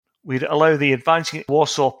We'd allow the advancing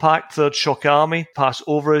Warsaw Pact 3rd Shock Army pass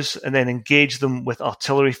over us and then engage them with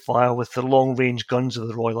artillery fire with the long-range guns of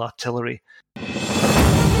the Royal Artillery.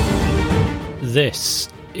 This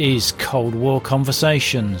is Cold War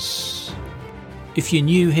Conversations. If you're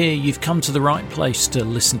new here, you've come to the right place to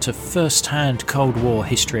listen to first-hand Cold War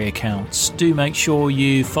history accounts. Do make sure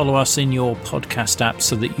you follow us in your podcast app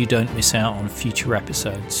so that you don't miss out on future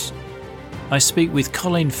episodes. I speak with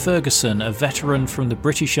Colin Ferguson, a veteran from the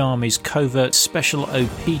British Army's Covert Special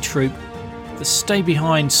OP Troop. The Stay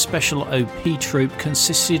Behind Special OP Troop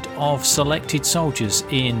consisted of selected soldiers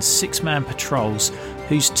in 6-man patrols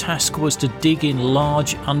whose task was to dig in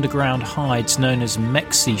large underground hides known as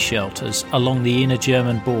Mexi shelters along the inner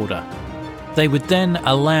German border. They would then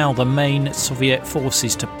allow the main Soviet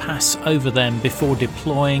forces to pass over them before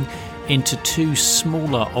deploying into 2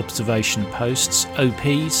 smaller observation posts,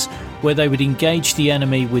 OPs, where they would engage the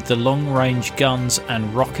enemy with the long-range guns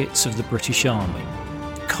and rockets of the British Army.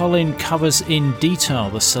 Colin covers in detail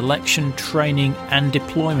the selection, training and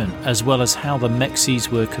deployment, as well as how the Mexis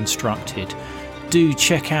were constructed. Do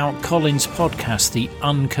check out Colin's podcast, The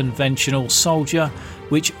Unconventional Soldier,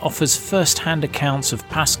 which offers first-hand accounts of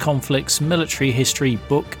past conflicts, military history,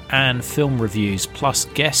 book and film reviews, plus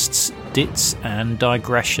guests, dits and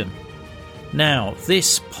digression. Now,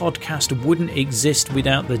 this podcast wouldn't exist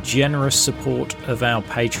without the generous support of our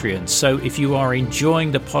Patreons. So if you are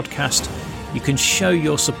enjoying the podcast, you can show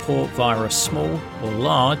your support via a small or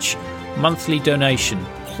large monthly donation.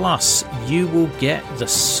 Plus, you will get the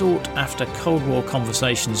sought-after Cold War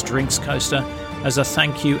Conversations drinks coaster as a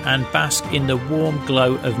thank you and bask in the warm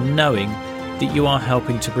glow of knowing that you are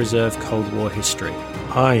helping to preserve Cold War history.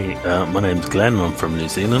 Hi, my name's Glenn. I'm from New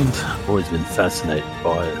Zealand. I've always been fascinated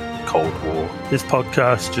by Cold War. This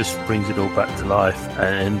podcast just brings it all back to life,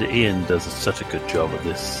 and Ian does such a good job of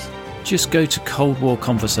this. Just go to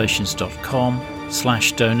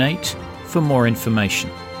coldwarconversations.com/donate for more information.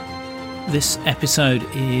 This episode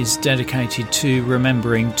is dedicated to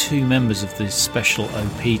remembering 2 members of the Special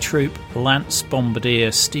OP Troop, Lance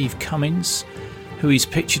Bombardier Steve Cummins, who is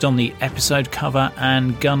pictured on the episode cover,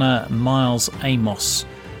 and Gunner Miles Amos,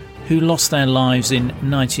 who lost their lives in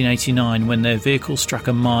 1989 when their vehicle struck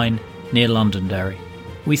a mine near Londonderry.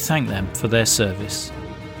 We thank them for their service.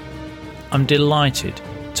 I'm delighted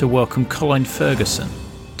to welcome Colin Ferguson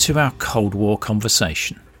to our Cold War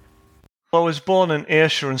conversation. I was born in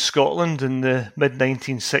Ayrshire in Scotland in the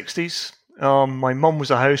mid-1960s. My mum was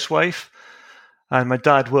a housewife and my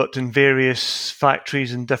dad worked in various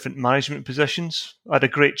factories in different management positions. I had a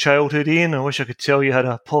great childhood, Ian. I wish I could tell you I had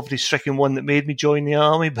a poverty-stricken one that made me join the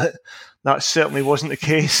army, but that certainly wasn't the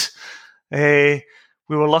case. We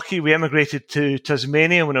were lucky. We emigrated to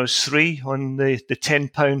Tasmania when I was 3 on the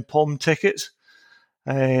 £10 POM ticket.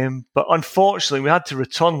 But unfortunately, we had to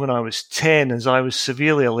return when I was 10 as I was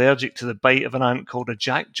severely allergic to the bite of an ant called a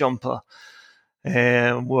jackjumper. We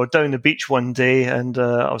were down the beach one day and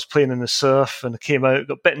I was playing in the surf and I came out,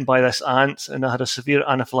 got bitten by this ant, and I had a severe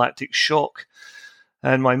anaphylactic shock.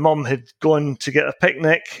 And my mum had gone to get a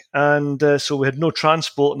picnic, and so we had no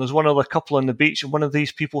transport, and there was one other couple on the beach, and one of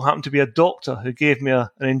these people happened to be a doctor who gave me an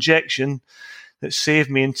injection that saved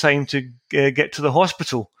me in time to get to the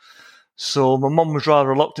hospital. So my mum was rather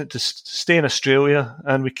reluctant to stay in Australia,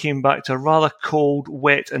 and we came back to a rather cold,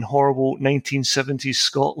 wet and horrible 1970s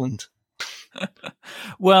Scotland.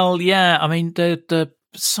 Well, yeah, I mean,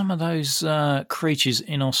 some of those creatures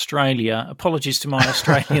in Australia, apologies to my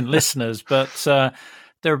Australian listeners, but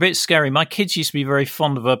they're a bit scary. My kids used to be very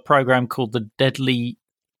fond of a program called the Deadly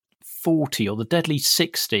 40 or the Deadly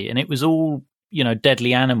 60, and it was all,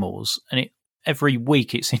 deadly animals, and every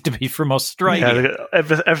week it seemed to be from Australia. Yeah,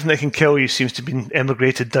 everything that can kill you seems to be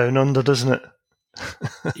emigrated down under, doesn't it?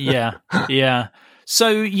 Yeah. So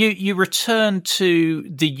you returned to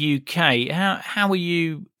the UK. How were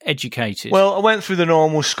you educated? Well, I went through the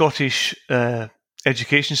normal Scottish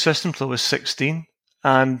education system till I was 16,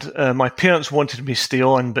 and my parents wanted me to stay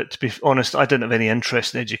on, but to be honest, I didn't have any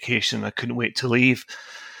interest in education. I couldn't wait to leave.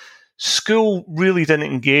 School really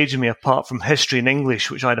didn't engage me apart from history and English,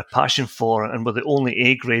 which I had a passion for and were the only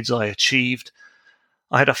A grades I achieved.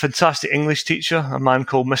 I had a fantastic English teacher, a man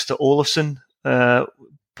called Mr. Olafson,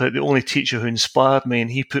 but the only teacher who inspired me, and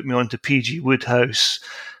he put me on to P.G. Wodehouse,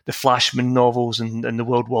 the Flashman novels and the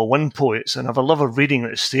World War I poets, and I have a love of reading that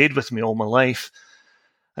has stayed with me all my life.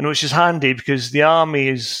 And which is handy because the army,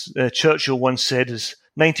 as Churchill once said, is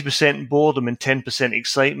 90% boredom and 10%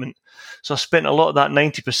 excitement. So I spent a lot of that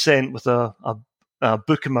 90% with a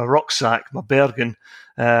book in my rucksack, my Bergen,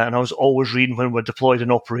 and I was always reading when we were deployed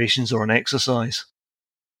in operations or an exercise.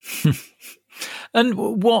 And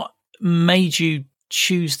what made you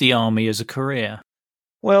choose the army as a career?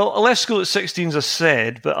 Well, I left school at 16, as I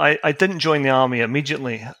said, but I didn't join the army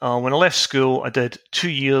immediately. When I left school, I did 2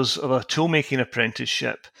 years of a toolmaking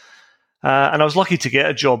apprenticeship. And I was lucky to get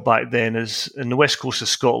a job back then, as in the west coast of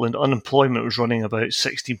Scotland, unemployment was running about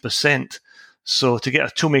 16%. So to get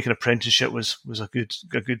a toolmaking apprenticeship was a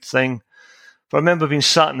good thing. But I remember being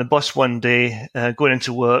sat in the bus one day, going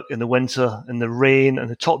into work in the winter, in the rain, on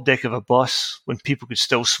the top deck of a bus, when people could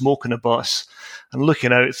still smoke in a bus, and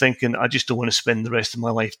looking out thinking, I just don't want to spend the rest of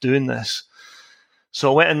my life doing this.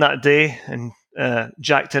 So I went in that day and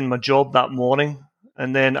jacked in my job that morning.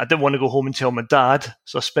 And then I didn't want to go home and tell my dad,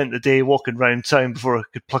 so I spent the day walking around town before I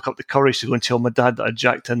could pluck up the courage to go and tell my dad that I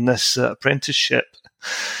jacked in this apprenticeship.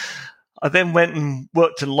 I then went and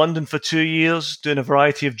worked in London for 2 years, doing a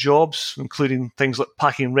variety of jobs, including things like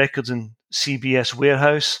packing records in CBS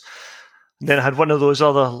warehouse. And then I had one of those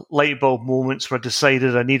other light bulb moments where I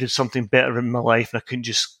decided I needed something better in my life and I couldn't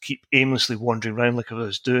just keep aimlessly wandering around like I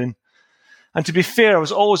was doing. And to be fair, I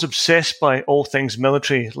was always obsessed by all things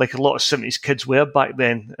military, like a lot of 70s kids were back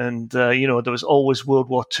then. And, there was always World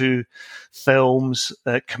War II films,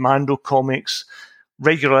 commando comics,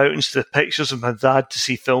 regular outings to the pictures of my dad to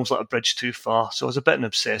see films like A Bridge Too Far. So I was a bit an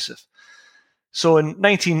obsessive. So in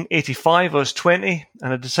 1985, I was 20,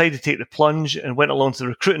 and I decided to take the plunge and went along to the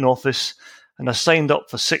recruiting office, and I signed up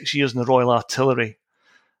for 6 years in the Royal Artillery.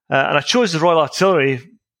 And I chose the Royal Artillery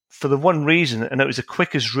for the one reason, and it was the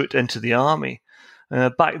quickest route into the army.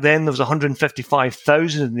 Back then, there was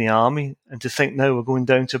 155,000 in the army, and to think now we're going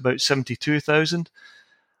down to about 72,000,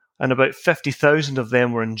 and about 50,000 of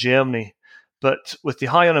them were in Germany. But with the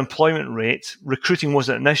high unemployment rate, recruiting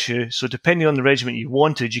wasn't an issue, so depending on the regiment you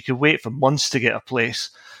wanted, you could wait for months to get a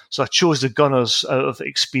place. So I chose the gunners out of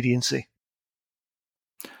expediency.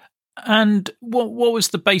 And what was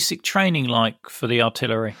the basic training like for the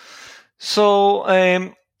artillery? So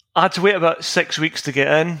I had to wait about 6 weeks to get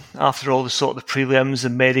in after all the sort of the prelims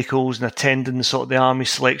and medicals and attending the sort of the Army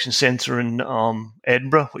Selection Centre in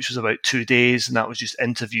Edinburgh, which was about 2 days, and that was just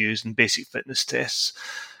interviews and basic fitness tests.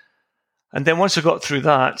 And then once I got through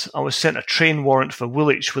that, I was sent a train warrant for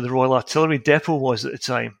Woolwich, where the Royal Artillery depot was at the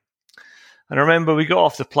time. And I remember we got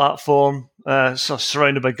off the platform, sort of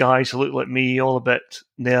surrounded by guys who looked like me, all a bit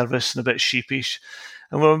nervous and a bit sheepish.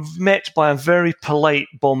 And we were met by a very polite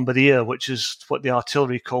bombardier, which is what the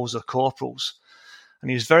artillery calls their corporals. And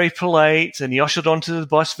he was very polite, and he ushered onto the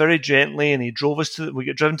bus very gently, and he drove us we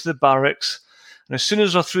got driven to the barracks. And as soon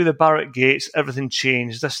as we were through the barrack gates, everything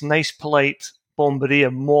changed. This nice, polite bombardier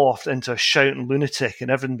morphed into a shouting lunatic, and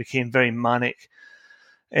everything became very manic.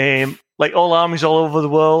 Like all armies all over the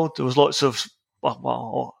world, there was lots of,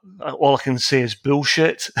 well, all I can say is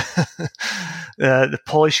bullshit. The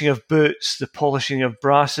polishing of boots, the polishing of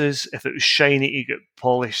brasses. If it was shiny, it got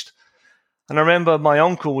polished. And I remember my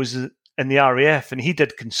uncle was in the RAF, and he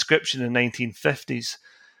did conscription in the 1950s.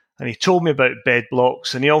 And he told me about bed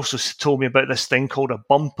blocks, and he also told me about this thing called a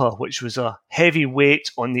bumper, which was a heavy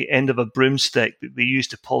weight on the end of a broomstick that they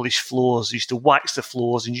used to polish floors. They used to wax the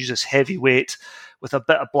floors and use this heavy weight with a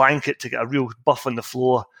bit of blanket to get a real buff on the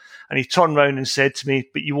floor. And he turned around and said to me,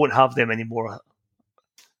 "But you won't have them anymore."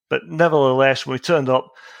 But nevertheless, when we turned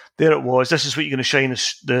up, there it was. This is what you're going to shine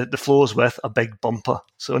the floors with, a big bumper.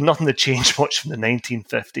 So nothing had changed much from the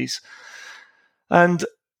 1950s. And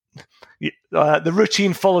the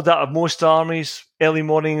routine followed that of most armies: early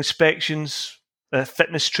morning inspections,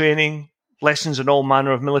 fitness training, lessons on all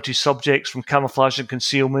manner of military subjects, from camouflage and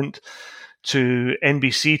concealment to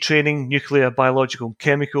NBC training, nuclear, biological, and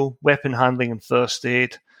chemical, weapon handling, and first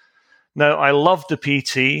aid. Now, I loved the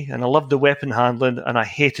PT and I loved the weapon handling, and I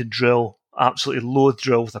hated drill. Absolutely loathed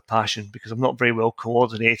drill with a passion, because I'm not very well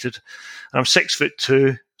coordinated. And I'm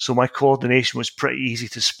 6'2", so my coordination was pretty easy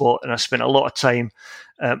to spot, and I spent a lot of time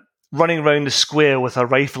running around the square with a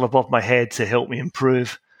rifle above my head to help me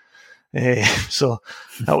improve. So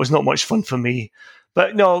that was not much fun for me.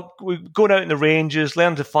 But no, going out in the ranges,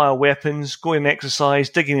 learning to fire weapons, going and exercise,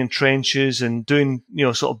 digging in trenches, and doing,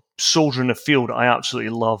 sort of soldier in the field, I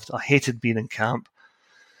absolutely loved. I hated being in camp.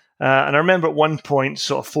 And I remember at one point,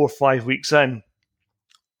 sort of 4 or 5 weeks in,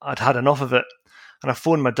 I'd had enough of it. And I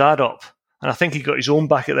phoned my dad up. And I think he got his own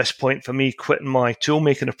back at this point for me quitting my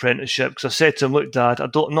toolmaking apprenticeship, because I said to him, "Look, Dad,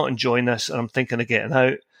 I'm not enjoying this, and I'm thinking of getting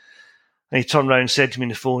out." And he turned around and said to me on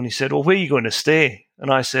the phone, he said, "Well, where are you going to stay?"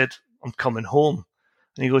 And I said, "I'm coming home."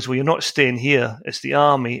 And he goes, "Well, you're not staying here. It's the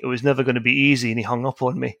army. It was never going to be easy." And he hung up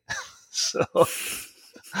on me. So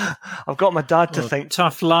I've got my dad to thank.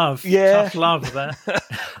 Tough love. Yeah. Tough love there.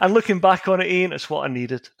 And looking back on it, Ian, it's what I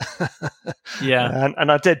needed. Yeah.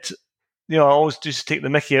 And I did. I always used to take the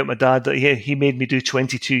mickey out of my dad that he made me do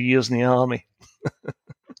 22 years in the army.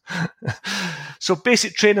 So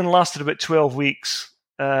basic training lasted about 12 weeks.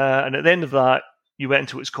 And at the end of that, you went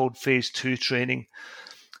into what's called Phase 2 training.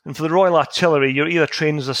 And for the Royal Artillery, you're either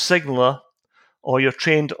trained as a signaller, or you're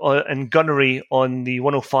trained in gunnery on the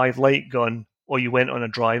 105 light gun, or you went on a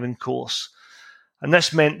driving course. And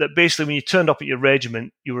this meant that basically when you turned up at your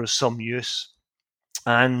regiment, you were of some use.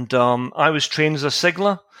 And I was trained as a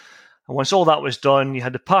signaller. And once all that was done, you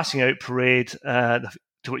had the passing out parade to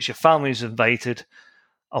which your family was invited.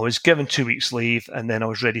 I was given 2 weeks leave, and then I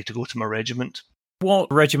was ready to go to my regiment.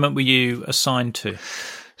 What regiment were you assigned to?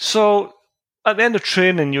 So at the end of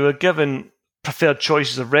training, you were given preferred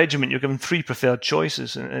choices of regiment. You're given 3 preferred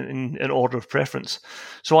choices in order of preference.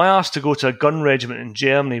 So I asked to go to a gun regiment in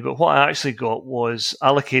Germany, but what I actually got was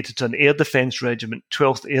allocated to an air defence regiment,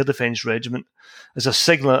 12th Air Defence Regiment, as a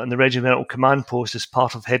signaller in the regimental command post as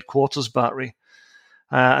part of headquarters battery.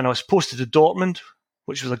 And I was posted to Dortmund,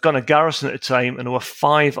 which was a gunner garrison at the time, and there were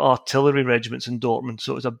 5 artillery regiments in Dortmund,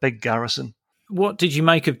 so it was a big garrison. What did you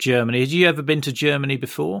make of Germany? Had you ever been to Germany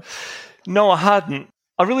before? No, I hadn't.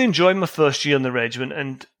 I really enjoyed my first year in the regiment,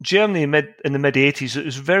 and Germany in the mid-80s, it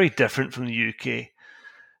was very different from the UK.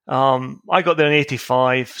 I got there in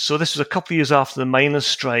 85, so this was a couple of years after the miners'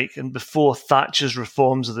 strike and before Thatcher's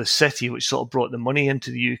reforms of the city, which sort of brought the money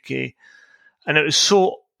into the UK. And it was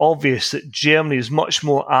so obvious that Germany is much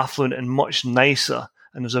more affluent and much nicer,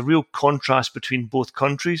 and there's a real contrast between both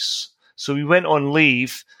countries. So we went on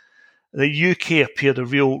leave. The UK appeared a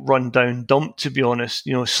real run-down dump, to be honest.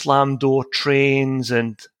 You know, slam door trains,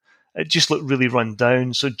 and it just looked really run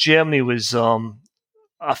down. So Germany was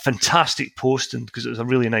a fantastic posting because it was a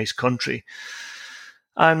really nice country.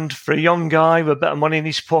 And for a young guy with a bit of money in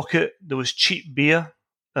his pocket, there was cheap beer.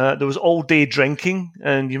 There was all-day drinking.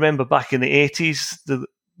 And you remember back in the 80s, the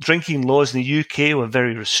drinking laws in the UK were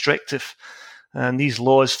very restrictive. And these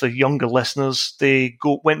laws, for younger listeners, they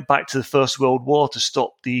went back to the First World War to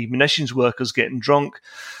stop the munitions workers getting drunk.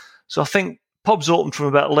 So I think pubs opened from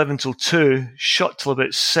about 11 till 2, shut till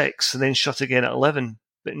about 6, and then shut again at 11.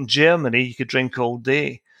 But in Germany, you could drink all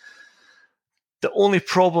day. The only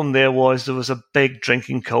problem there was a big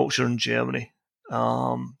drinking culture in Germany.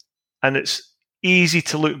 And it's easy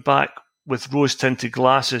to look back with rose-tinted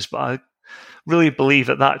glasses, but I really believe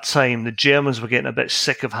at that time the Germans were getting a bit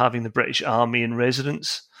sick of having the British Army in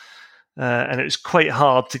residence. And it was quite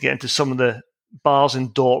hard to get into some of the bars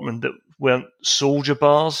in Dortmund that weren't soldier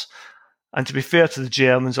bars. And to be fair to the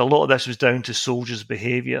Germans, a lot of this was down to soldiers'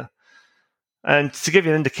 behaviour. And to give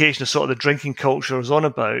you an indication of sort of the drinking culture I was on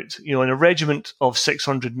about, you know, in a regiment of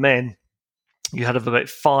 600 men, you had about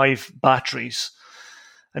 5 batteries.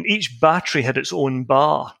 And each battery had its own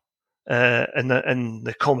bar in the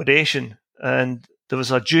accommodation. And there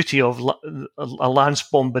was a duty of a Lance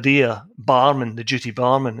Bombardier barman, the duty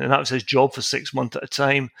barman, and that was his job for 6 months at a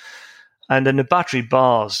time. And in the battery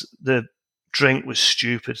bars, the drink was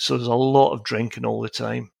stupid. So there's a lot of drinking all the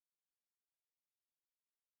time.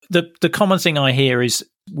 The common thing I hear is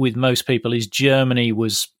with most people is Germany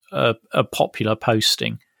was a popular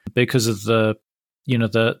posting because of the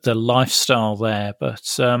lifestyle there.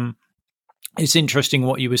 But it's interesting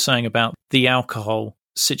what you were saying about the alcohol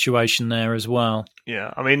situation there as well.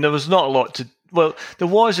 Yeah, I mean, there was not a lot to... Well, there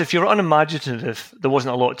was, if you're unimaginative, there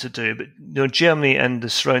wasn't a lot to do. But you know, Germany and the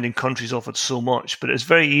surrounding countries offered so much, but it's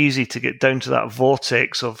very easy to get down to that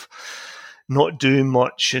vortex of not doing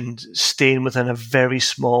much and staying within a very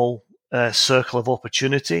small circle of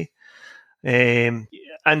opportunity. And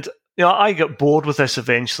you know, I got bored with this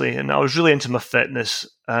eventually, and I was really into my fitness,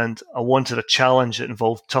 and I wanted a challenge that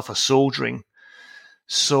involved tougher soldiering.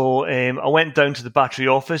 So I went down to the battery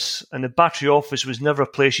office, and the battery office was never a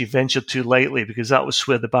place you ventured to lightly because that was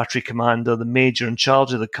where the battery commander, the major in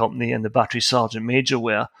charge of the company, and the battery sergeant major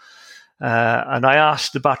were. And I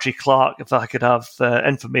asked the battery clerk if I could have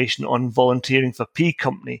information on volunteering for P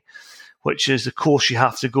Company, which is the course you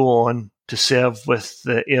have to go on to serve with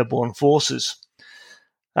the airborne forces.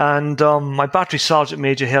 And my battery sergeant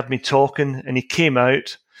major heard me talking, and he came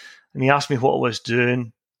out and he asked me what I was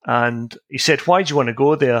doing. And he said, "Why do you want to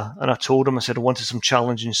go there?" And I told him, I said, I wanted some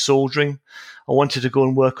challenging soldering. I wanted to go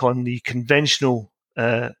and work on the conventional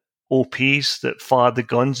OPs that fired the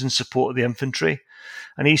guns in support of the infantry.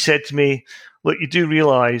 And he said to me, "Look, you do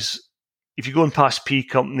realise if you're going past P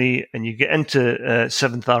Company and you get into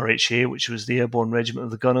 7th RHA, which was the Airborne Regiment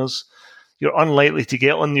of the Gunners, you're unlikely to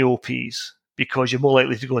get on the OPs because you're more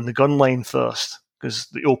likely to go in the gun line first because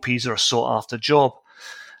the OPs are a sought-after job."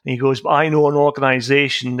 And he goes, "But I know an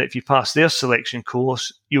organisation that if you pass their selection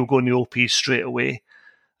course, you'll go in the OPs straight away."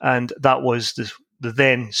 And that was the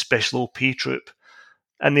then Special OP Troop.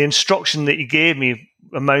 And the instruction that he gave me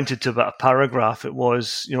amounted to about a paragraph. It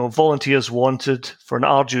was, volunteers wanted for an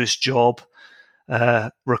arduous job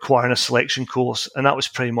requiring a selection course. And that was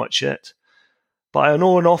pretty much it. But I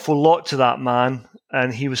know an awful lot to that man.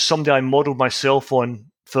 And he was somebody I modelled myself on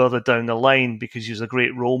further down the line because he was a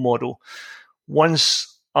great role model.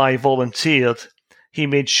 Once I volunteered, he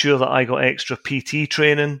made sure that I got extra PT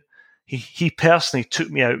training. He personally took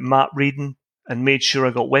me out map reading and made sure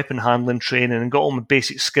I got weapon handling training and got all my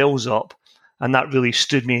basic skills up. And that really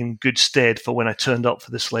stood me in good stead for when I turned up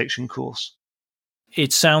for the selection course.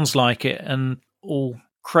 It sounds like it, and all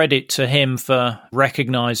credit to him for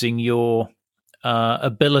recognising your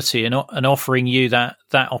ability and offering you that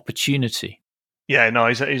opportunity. Yeah, no,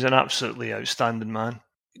 he's an absolutely outstanding man.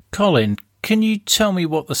 Colin, can you tell me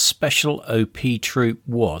what the Special OP Troop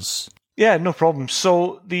was? Yeah, no problem.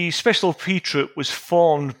 So the Special OP Troop was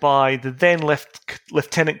formed by the then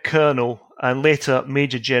Lieutenant Colonel and later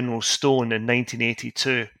Major General Stone in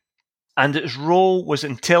 1982. And its role was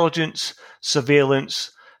intelligence,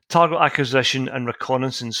 surveillance, target acquisition and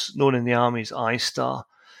reconnaissance, known in the Army as I-STAR.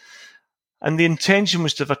 And the intention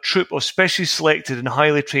was to have a troop of specially selected and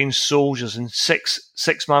highly trained soldiers in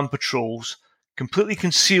six-man patrols, completely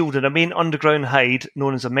concealed in a main underground hide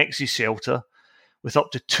known as a Mexi shelter, with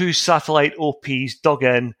up to 2 satellite OPs dug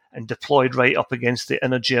in and deployed right up against the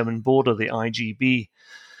inner German border, the IGB.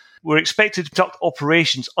 We're expected to conduct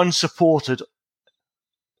operations unsupported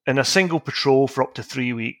in a single patrol for up to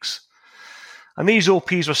 3 weeks. And these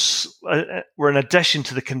OPs were in addition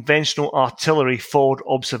to the conventional artillery forward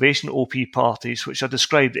observation OP parties, which I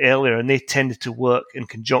described earlier, and they tended to work in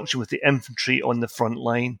conjunction with the infantry on the front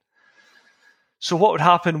line. So what would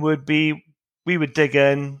happen would be we would dig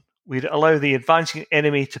in, we'd allow the advancing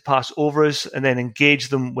enemy to pass over us and then engage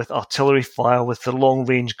them with artillery fire with the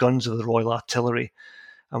long-range guns of the Royal Artillery.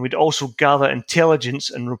 And we'd also gather intelligence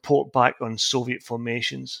and report back on Soviet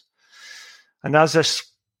formations. And as this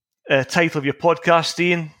title of your podcast,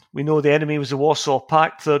 Ian, we know the enemy was the Warsaw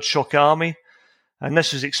Pact, Third Shock Army, and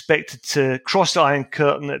this was expected to cross the Iron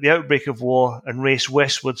Curtain at the outbreak of war and race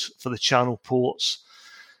westwards for the Channel ports.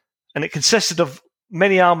 And it consisted of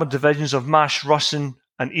many armoured divisions of MASH Russian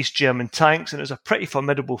and East German tanks, and it was a pretty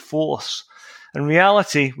formidable force. In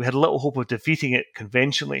reality, we had little hope of defeating it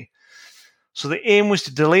conventionally. So the aim was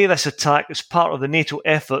to delay this attack as part of the NATO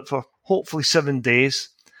effort for hopefully 7 days,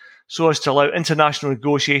 so as to allow international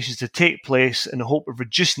negotiations to take place in the hope of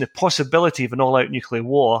reducing the possibility of an all-out nuclear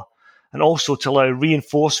war, and also to allow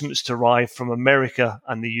reinforcements to arrive from America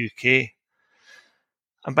and the UK.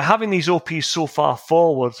 And by having these OPs so far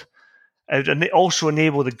forward, it would also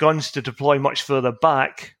enable the guns to deploy much further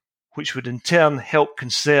back, which would in turn help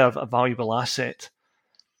conserve a valuable asset.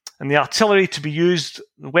 And the artillery to be used,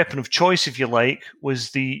 the weapon of choice if you like,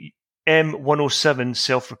 was the M107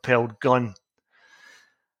 self-propelled gun.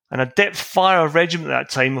 And a depth fire regiment at that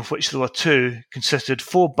time, of which there were 2, consisted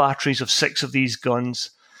 4 batteries of 6 of these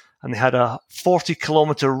guns, and they had a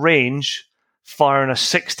 40-kilometre range, firing a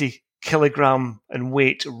 60-kilogram in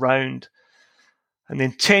weight round. And the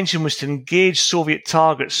intention was to engage Soviet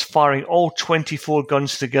targets firing all 24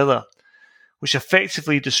 guns together, which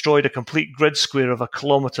effectively destroyed a complete grid square of 1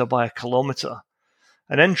 kilometre by 1 kilometre.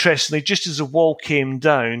 And interestingly, just as the wall came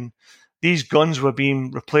down, these guns were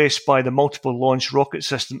being replaced by the multiple launch rocket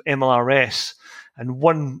system MLRS, and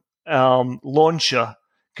one launcher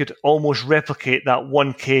could almost replicate that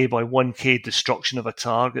 1K by 1K destruction of a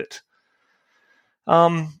target.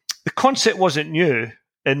 The concept wasn't new.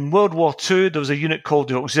 In World War II, there was a unit called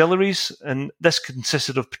the Auxiliaries, and this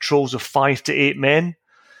consisted of patrols of 5 to 8 men,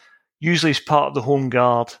 usually as part of the Home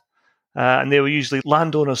Guard. And they were usually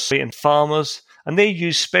landowners and farmers, and they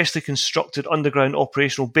used specially constructed underground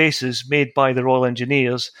operational bases made by the Royal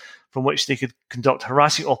Engineers from which they could conduct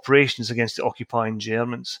harassing operations against the occupying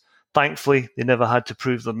Germans. Thankfully, they never had to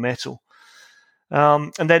prove their mettle.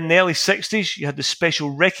 And then in the early 60s, you had the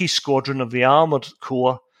Special Recce Squadron of the Armoured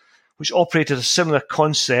Corps, which operated a similar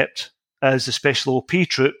concept as the Special OP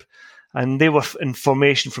Troop, and they were in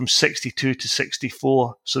formation from 62 to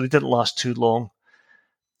 64, so they didn't last too long.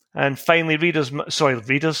 And finally, readers,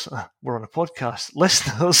 we're on a podcast,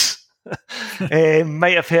 listeners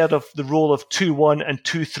might have heard of the role of 2-1 and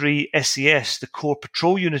 2-3 SES, the Corps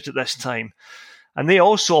Patrol Unit at this time. And they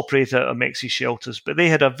also operated out of Mexi shelters, but they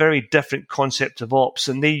had a very different concept of ops,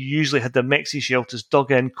 and they usually had their Mexi shelters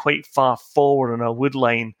dug in quite far forward on a wood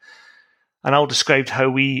line. And I'll describe how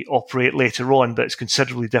we operate later on, but it's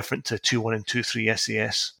considerably different to 2-1 and 2-3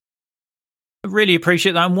 SES. I really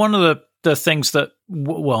appreciate that. And one of the things that,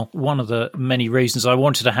 one of the many reasons I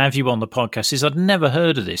wanted to have you on the podcast is I'd never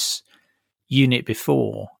heard of this unit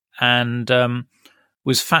before. And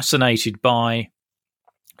was fascinated by,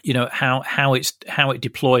 how it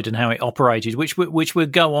deployed and how it operated, which we'll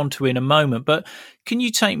go on to in a moment. But can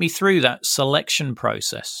you take me through that selection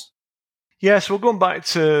process? Yes, well, going back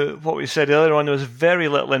to what we said earlier on, there was very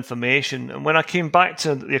little information. And when I came back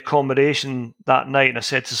to the accommodation that night and I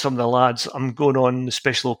said to some of the lads, I'm going on the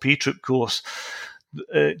Special OP Troop course,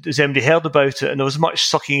 has anybody heard about it? And there was much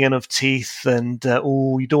sucking in of teeth and,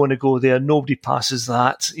 you don't want to go there. Nobody passes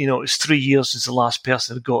that. It's 3 years since the last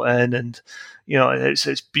person had got in, and, it's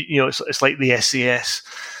like the SAS.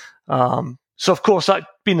 So, of course, that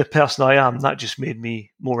being the person I am, that just made me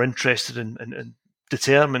more interested and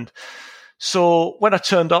determined. So when I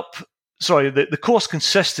turned up, the course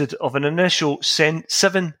consisted of an initial 7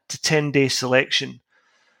 to 10 day selection.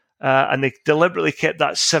 And they deliberately kept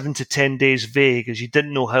that 7 to 10 days vague, as you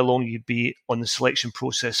didn't know how long you'd be on the selection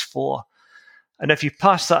process for. And if you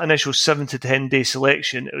passed that initial 7 to 10 day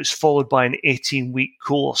selection, it was followed by an 18-week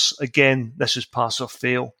course. Again, this was pass or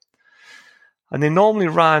fail. And they normally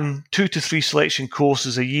ran 2 to 3 selection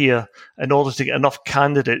courses a year in order to get enough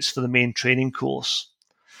candidates for the main training course.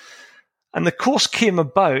 And the course came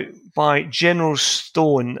about by General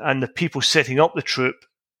Stone and the people setting up the troop.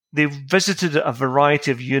 They visited a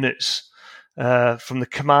variety of units from the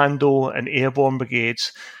Commando and Airborne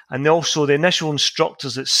Brigades. And also the initial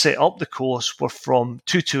instructors that set up the course were from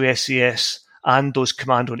 22 SAS and those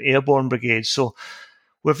Commando and Airborne Brigades. So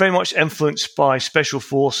we're very much influenced by Special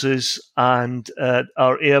Forces and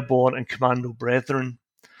our Airborne and Commando brethren.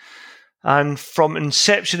 And from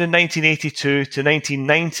inception in 1982 to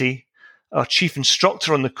 1990, our chief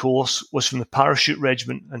instructor on the course was from the Parachute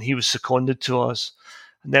Regiment, and he was seconded to us.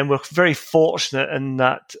 And then we're very fortunate in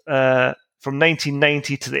that from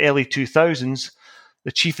 1990 to the early 2000s,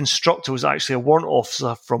 the chief instructor was actually a warrant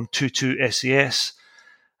officer from 22 SAS.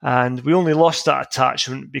 And we only lost that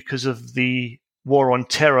attachment because of the war on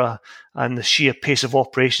terror and the sheer pace of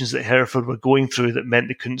operations that Hereford were going through that meant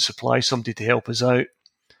they couldn't supply somebody to help us out.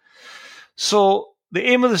 So the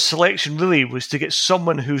aim of the selection really was to get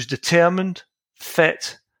someone who's determined,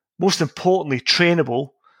 fit, most importantly,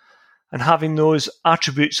 trainable, and having those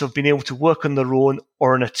attributes of being able to work on their own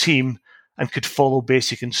or in a team and could follow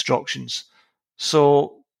basic instructions.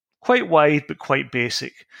 So quite wide, but quite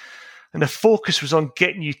basic. And the focus was on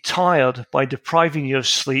getting you tired by depriving you of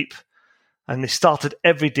sleep. And they started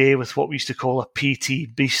every day with what we used to call a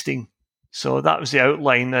PT beasting. So that was the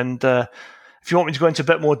outline. And if you want me to go into a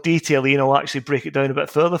bit more detail, Ian, I'll actually break it down a bit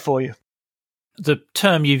further for you. The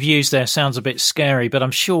term you've used there sounds a bit scary, but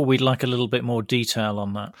I'm sure we'd like a little bit more detail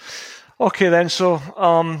on that. Okay, then. So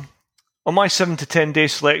on my 7 to 10 day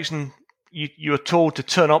selection, you were told to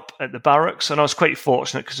turn up at the barracks, and I was quite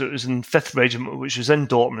fortunate because it was in 5th Regiment, which was in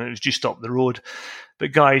Dortmund. It was just up the road.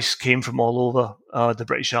 But guys came from all over the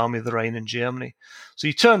British Army of the Rhine in Germany. So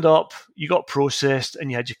you turned up, you got processed, and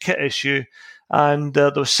you had your kit issue. And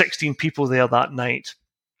there were 16 people there that night.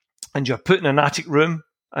 And you're put in an attic room,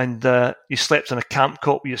 and you slept on a camp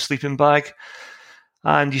cot with your sleeping bag.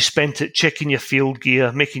 And you spent it checking your field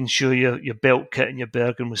gear, making sure your belt kit and your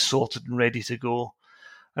Bergen was sorted and ready to go.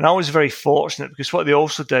 And I was very fortunate because what they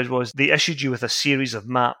also did was they issued you with a series of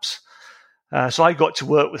maps. So I got to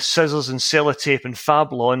work with scissors and sellotape and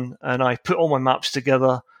Fablon, and I put all my maps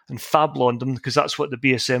together and Fabloned them because that's what the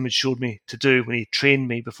BSM had showed me to do when he trained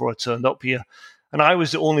me before I turned up here. And I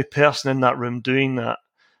was the only person in that room doing that.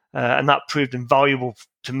 And that proved invaluable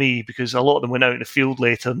to me because a lot of them went out in the field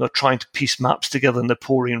later and they're trying to piece maps together in the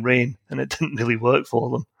pouring rain, and it didn't really work for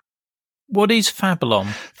them. What is Fablon?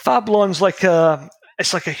 Fablon's like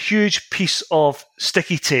it's like a huge piece of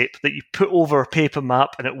sticky tape that you put over a paper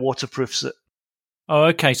map and it waterproofs it. Oh,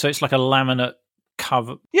 okay. So it's like a laminate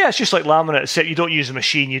cover. Yeah, it's just like laminate, except you don't use a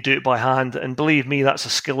machine, you do it by hand. And believe me, that's a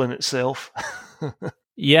skill in itself.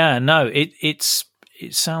 Yeah, no, it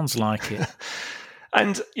sounds like it.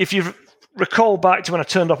 And if you recall back to when I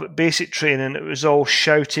turned up at basic training, it was all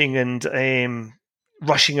shouting and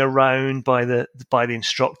rushing around by the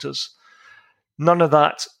instructors. None of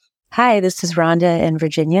that. Hi, this is Rhonda in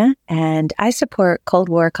Virginia, and I support Cold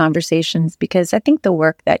War Conversations because I think the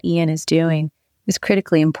work that Ian is doing is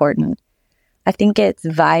critically important. I think it's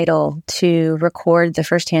vital to record the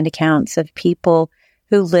firsthand accounts of people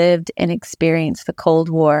who lived and experienced the Cold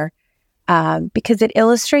War because it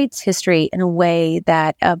illustrates history in a way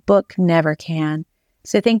that a book never can.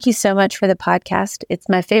 So thank you so much for the podcast. It's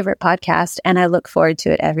my favorite podcast, and I look forward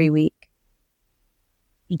to it every week.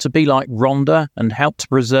 To be like Rhonda and help to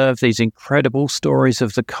preserve these incredible stories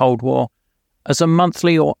of the Cold War, as a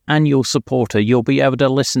monthly or annual supporter, you'll be able to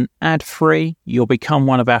listen ad-free, you'll become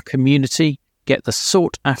one of our community, get the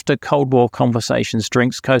sought-after Cold War Conversations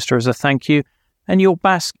drinks coaster as a thank you, and you'll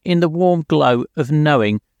bask in the warm glow of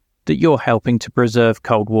knowing that you're helping to preserve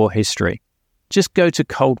Cold War history. Just go to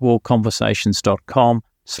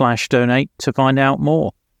coldwarconversations.com/donate to find out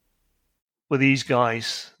more. With these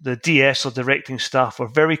guys, the DS or directing staff were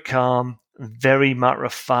very calm, very matter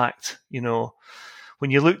of fact. When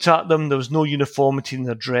you looked at them, there was no uniformity in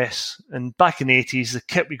their dress. And back in the 80s, the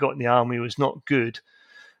kit we got in the army was not good.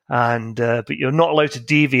 But you're not allowed to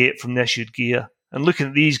deviate from the issued gear. And looking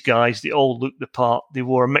at these guys, they all looked the part. They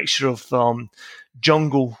wore a mixture of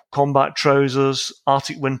jungle combat trousers,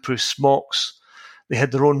 Arctic windproof smocks. They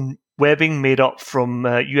had their own webbing made up from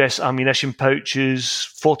US ammunition pouches,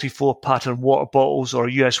 44 pattern water bottles or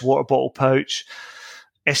a US water bottle pouch,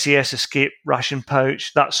 SAS escape ration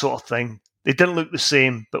pouch, that sort of thing. They didn't look the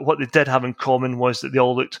same, but what they did have in common was that they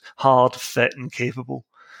all looked hard, fit and capable.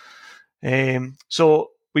 So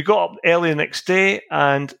we got up early the next day,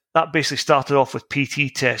 and that basically started off with PT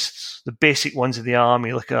tests, the basic ones of the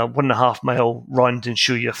army, like a 1.5 mile run to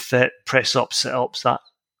ensure you're fit, press ups, sit ups, that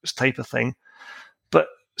type of thing. But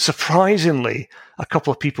surprisingly, a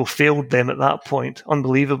couple of people failed them at that point,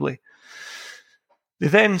 unbelievably. They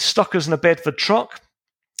then stuck us in a Bedford truck,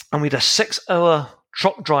 and we had a 6-hour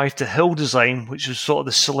truck drive to Hildesheim, which was sort of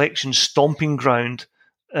the selection stomping ground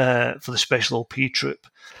for the Special OP troop.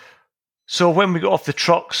 So when we got off the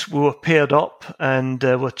trucks, we were paired up and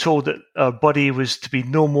were told that our buddy was to be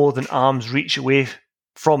no more than arm's reach away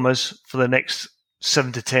from us for the next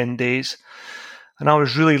 7 to 10 days. And I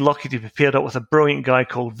was really lucky to be paired up with a brilliant guy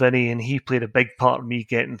called Vinny, and he played a big part in me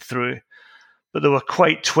getting through. But they were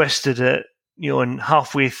quite twisted at, and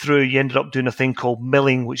halfway through you ended up doing a thing called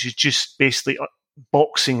milling, which is just basically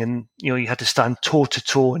boxing, and you had to stand toe to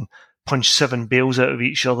toe and punch 7 bales out of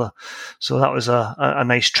each other. So that was a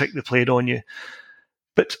nice trick they played on you.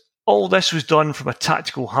 But all this was done from a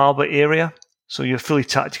tactical harbour area, so you're fully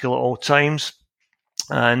tactical at all times.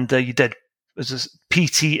 And you did as a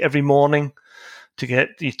PT every morning to get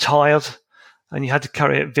you tired, and you had to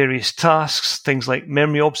carry out various tasks, things like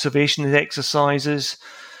memory observation exercises,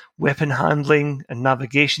 weapon handling and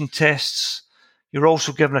navigation tests. You're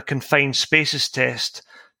also given a confined spaces test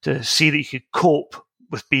to see that you could cope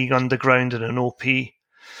with being underground in an OP.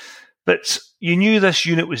 But you knew this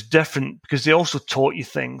unit was different because they also taught you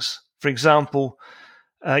things. For example,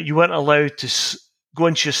 you weren't allowed to go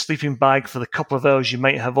into your sleeping bag for the couple of hours you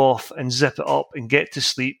might have off and zip it up and get to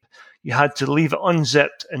sleep. You had to leave it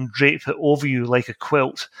unzipped and drape it over you like a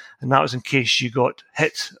quilt, and that was in case you got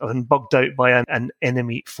hit and bugged out by an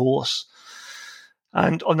enemy force.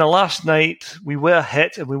 And on the last night, we were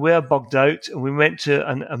hit and we were bugged out, and we went to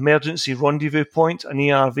an emergency rendezvous point, an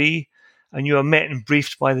ERV, and you were met and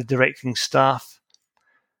briefed by the directing staff.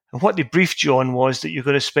 And what they briefed you on was that you're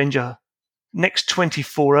going to spend your next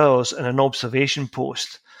 24 hours in an observation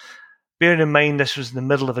post. Bearing in mind this was in the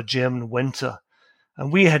middle of a German winter, and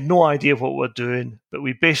we had no idea what we were doing, but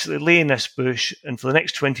we basically lay in this bush, and for the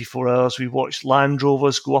next 24 hours we watched Land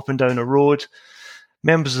Rovers go up and down a road,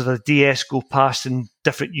 members of the DS go past in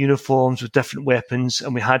different uniforms with different weapons,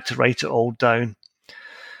 and we had to write it all down.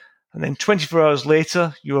 And then 24 hours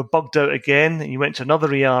later, you were bugged out again, and you went to another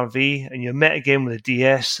ERV, and you're met again with the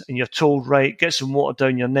DS, and you're told, right, get some water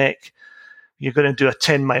down your neck. You're going to do a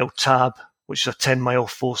 10-mile tab, which is a 10-mile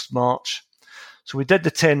forced march. So we did the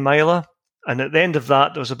 10-miler, and at the end of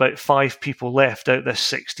that, there was about 5 people left out of this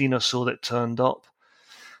 16 or so that turned up.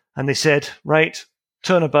 And they said, right,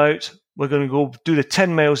 turn about, we're going to go do the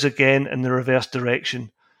 10 miles again in the reverse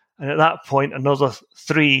direction. And at that point, another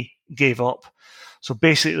 3 gave up. So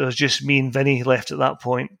basically, there was just me and Vinny left at that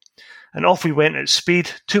point. And off we went at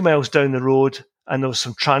speed, 2 miles down the road, and there was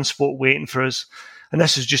some transport waiting for us. And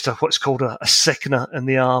this is just what's called a sickener in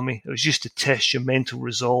the army. It was just to test your mental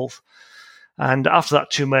resolve. And after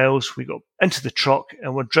that 2 miles, we got into the truck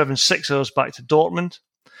and were driven 6 hours back to Dortmund.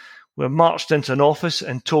 We were marched into an office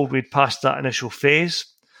and told we'd passed that initial phase.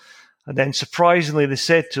 And then surprisingly, they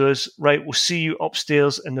said to us, right, we'll see you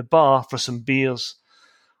upstairs in the bar for some beers.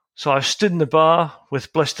 So I stood in the bar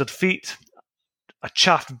with blistered feet, a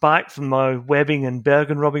chafed back from my webbing and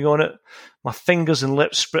Bergen rubbing on it. My fingers and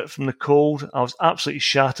lips split from the cold. I was absolutely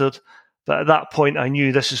shattered. But at that point, I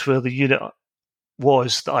knew this is where the unit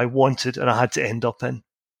was that I wanted and I had to end up in.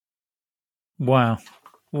 Wow.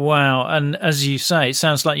 And as you say, it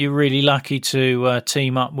sounds like you're really lucky to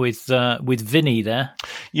team up with Vinny there.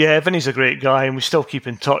 Yeah, Vinny's a great guy, and we still keep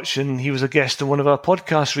in touch, and he was a guest on one of our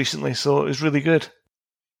podcasts recently, so it was really good.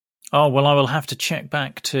 Oh, well, I will have to check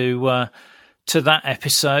back to that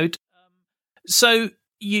episode. So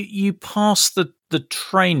you passed the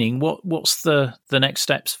training. What's the next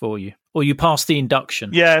steps for you? Or you passed the induction?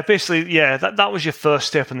 Yeah, basically, yeah, that was your first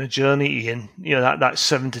step in the journey, Ian. You know, that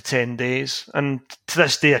 7 to 10 days. And to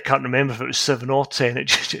this day, I can't remember if it was 7 or 10.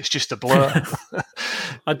 It's just a blur.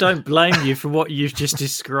 I don't blame you for what you've just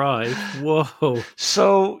described. Whoa.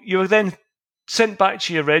 So you were then sent back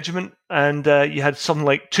to your regiment, and you had something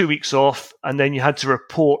like 2 weeks off, and then you had to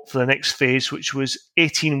report for the next phase, which was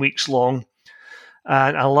 18 weeks long.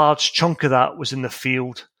 And a large chunk of that was in the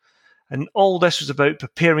field. And all this was about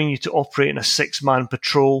preparing you to operate in a 6-man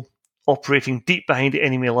patrol, operating deep behind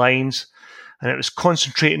enemy lines. And it was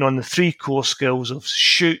concentrating on the 3 core skills of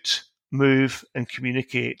shoot, move, and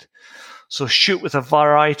communicate. So shoot with a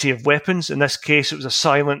variety of weapons. In this case, it was a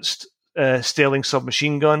silenced Sterling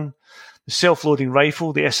submachine gun, the self-loading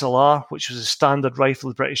rifle, the SLR, which was a standard rifle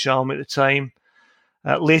of the British Army at the time.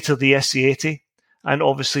 Later, the SC-80, and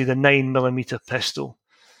obviously the 9mm pistol.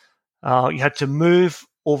 You had to move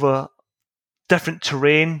over different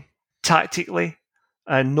terrain tactically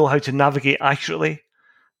and know how to navigate accurately.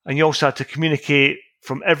 And you also had to communicate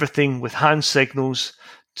from everything with hand signals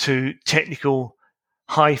to technical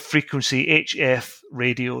high-frequency HF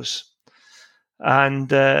radios.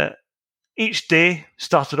 And each day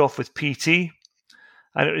started off with PT,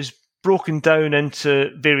 and it was broken down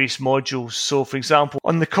into various modules. So, for example,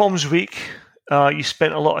 on the comms week, you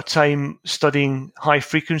spent a lot of time studying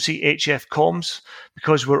high-frequency HF comms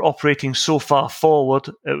because we're operating so far forward.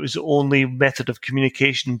 It was the only method of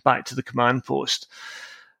communication back to the command post.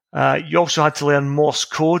 You also had to learn Morse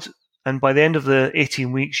code, and by the end of the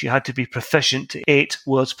 18 weeks, you had to be proficient to 8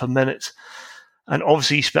 words per minute. And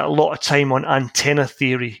obviously, you spent a lot of time on antenna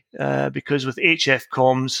theory because with HF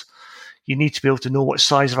comms, you need to be able to know what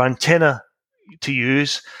size of antenna to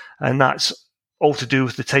use, and that's all to do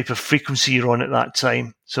with the type of frequency you're on at that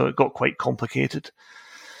time. So it got quite complicated.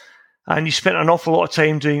 And you spent an awful lot of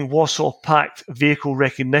time doing Warsaw Pact vehicle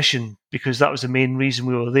recognition because that was the main reason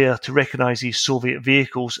we were there, to recognize these Soviet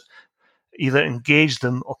vehicles, either engage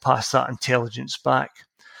them or pass that intelligence back.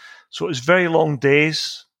 So it was very long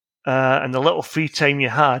days, and the little free time you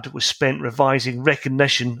had was spent revising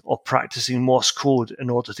recognition or practicing Morse code in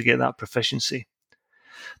order to get that proficiency.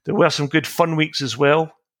 There were some good fun weeks as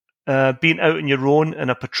well. Being out on your own in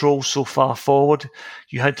a patrol so far forward,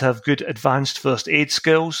 you had to have good advanced first aid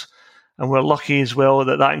skills, and we're lucky as well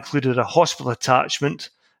that included a hospital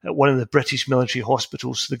attachment at one of the British military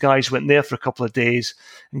hospitals. So the guys went there for a couple of days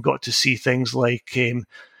and got to see things like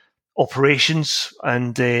operations,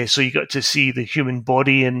 and so you got to see the human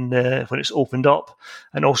body and when it's opened up,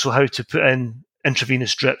 and also how to put in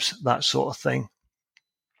intravenous drips, that sort of thing.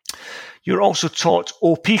 You're also taught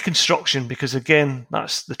OP construction because, again,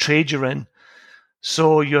 that's the trade you're in.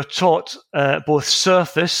 So you're taught both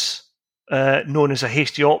surface, known as a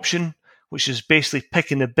hasty option, which is basically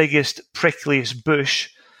picking the biggest, prickliest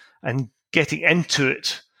bush and getting into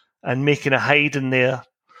it and making a hide in there.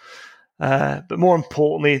 But more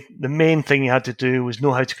importantly, the main thing you had to do was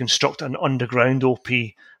know how to construct an underground OP.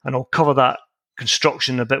 And I'll cover that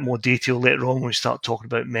construction in a bit more detail later on when we start talking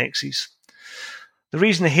about Mexes. The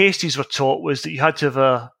reason the hasties were taught was that you had to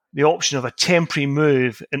have the option of a temporary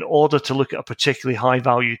move in order to look at a particularly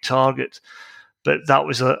high-value target. But that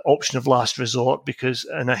was an option of last resort because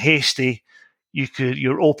in a hasty,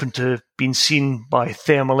 you're open to being seen by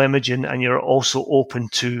thermal imaging, and you're also open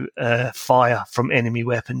to fire from enemy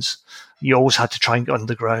weapons. You always had to try and get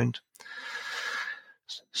underground.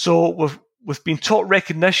 So with being taught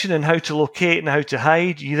recognition and how to locate and how to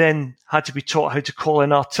hide, you then had to be taught how to call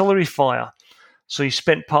in artillery fire. So you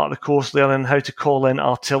spent part of the course learning how to call in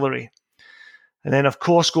artillery. And then, of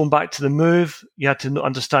course, going back to the move, you had to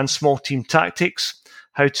understand small team tactics,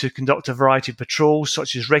 how to conduct a variety of patrols,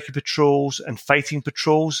 such as recce patrols and fighting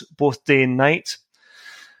patrols, both day and night.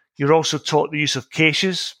 You're also taught the use of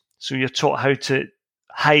caches. So you're taught how to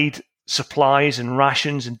hide supplies and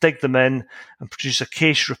rations and dig them in and produce a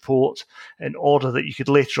cache report in order that you could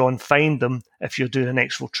later on find them if you're doing an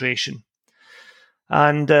exfiltration.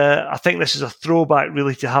 And I think this is a throwback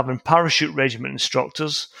really to having parachute regiment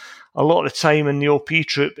instructors. A lot of the time in the OP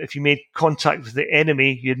troop, if you made contact with the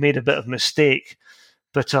enemy, you'd made a bit of a mistake.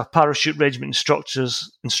 But our parachute regiment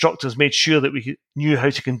instructors made sure that we knew how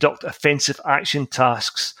to conduct offensive action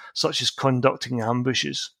tasks, such as conducting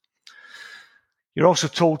ambushes. You're also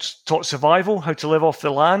taught survival, how to live off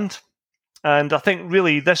the land. And I think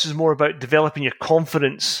really this is more about developing your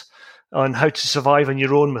confidence on how to survive on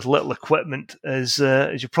your own with little equipment. As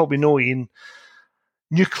you probably know, Ian,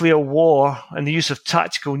 nuclear war and the use of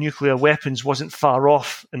tactical nuclear weapons wasn't far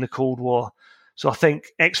off in the Cold War. So I think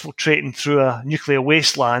exfiltrating through a nuclear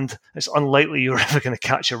wasteland, it's unlikely you're ever going to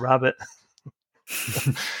catch a rabbit.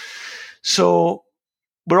 So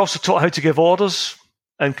We're also taught how to give orders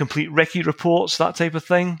and complete recce reports, that type of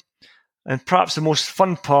thing. And perhaps the most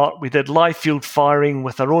fun part, we did live field firing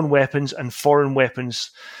with our own weapons and foreign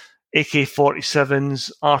weapons,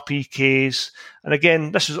 AK-47s, RPKs. And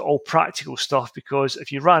again, this was all practical stuff, because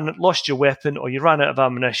if you lost your weapon or you ran out of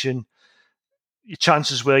ammunition, your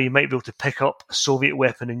chances were you might be able to pick up a Soviet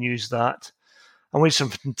weapon and use that. And we had some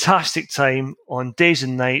fantastic time on days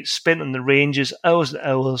and nights spent on the ranges, hours and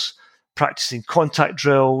hours, practicing contact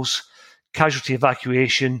drills, casualty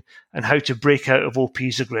evacuation, and how to break out of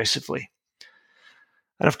OPs aggressively.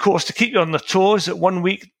 And of course, to keep you on their toes, at 1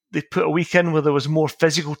 week, they put a weekend where there was more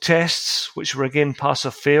physical tests, which were again pass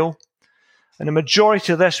or fail. And the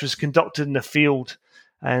majority of this was conducted in the field.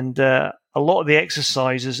 And a lot of the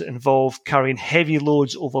exercises involved carrying heavy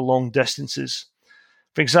loads over long distances.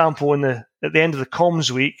 For example, at the end of the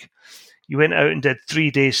comms week, you went out and did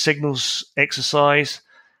 3-day signals exercise.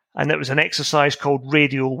 And it was an exercise called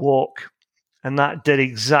Radio Walk. And that did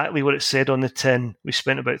exactly what it said on the tin. We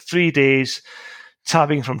spent about 3 days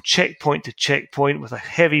tabbing from checkpoint to checkpoint with a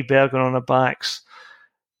heavy Bergen on our backs,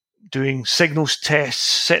 doing signals tests,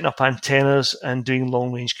 setting up antennas, and doing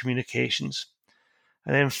long-range communications.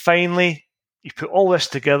 And then finally, you put all this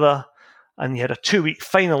together, and you had a 2-week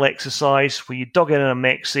final exercise where you dug in a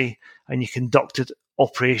Mexi and you conducted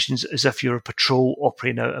operations as if you were a patrol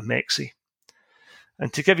operating out of Mexi.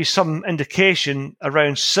 And to give you some indication,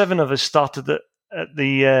 around 7 of us started at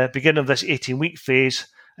the beginning of this 18-week phase,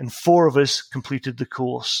 and 4 of us completed the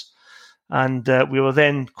course. And we were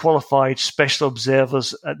then qualified special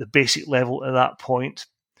observers at the basic level at that point.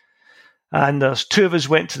 And there's 2 of us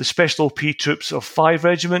went to the Special OP troops of 5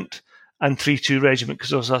 Regiment and 3-2 Regiment,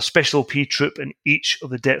 because there was a Special OP troop in each of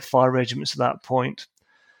the depth fire regiments at that point.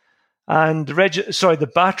 And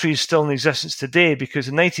the battery is still in existence today, because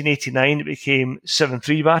in 1989 it became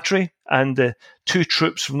 7-3 Battery, and the 2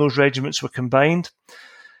 troops from those regiments were combined.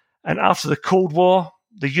 And after the Cold War,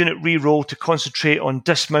 the unit re-rolled to concentrate on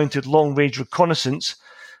dismounted long-range reconnaissance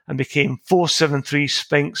and became 473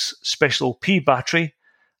 Spinks Special OP Battery,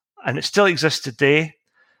 and it still exists today.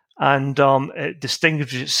 And it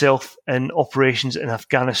distinguishes itself in operations in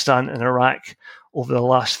Afghanistan and Iraq over the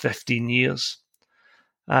last 15 years.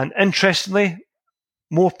 And interestingly,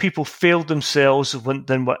 more people failed themselves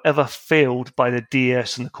than were ever failed by the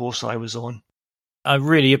DS in the course I was on. I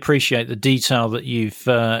really appreciate the detail that you've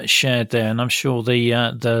shared there, and I'm sure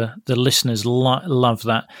the listeners love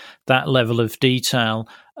that level of detail.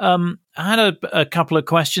 I had a couple of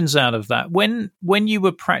questions out of that. When you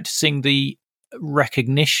were practicing the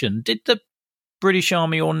recognition, did the British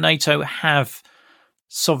Army or NATO have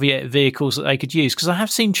Soviet vehicles that they could use? Because I have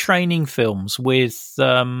seen training films with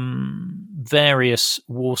various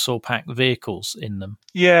Warsaw Pact vehicles in them.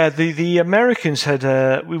 Yeah, the Americans had...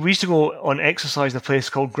 we used to go on exercise in a place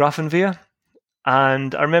called Grafenwehr,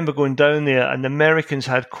 and I remember going down there, and the Americans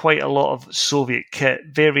had quite a lot of Soviet kit,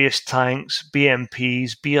 various tanks,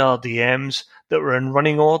 BMPs, BRDMs that were in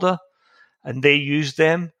running order, and they used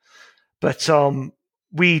them. But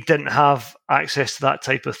we didn't have access to that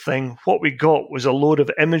type of thing. What we got was a load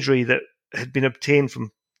of imagery that had been obtained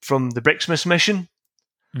from the Brixmas mission.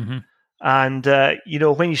 Mm-hmm. And,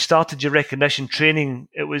 when you started your recognition training,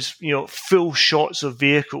 it was, full shots of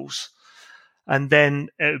vehicles. And then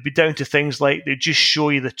it would be down to things like they'd just show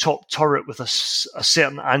you the top turret with a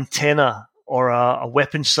certain antenna or a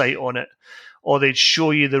weapon sight on it. Or they'd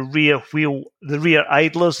show you the rear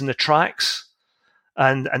idlers and the tracks.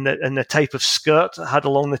 And the type of skirt it had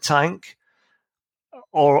along the tank,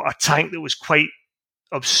 or a tank that was quite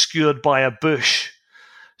obscured by a bush.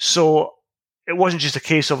 So it wasn't just a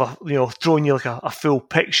case of throwing you like a full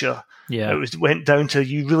picture. Yeah, it went down to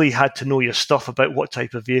you really had to know your stuff about what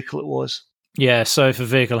type of vehicle it was. Yeah, so if a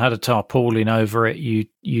vehicle had a tarpaulin over it,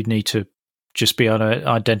 you'd need to just be able to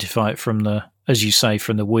identify it from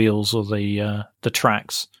the wheels or the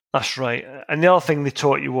tracks. That's right. And the other thing they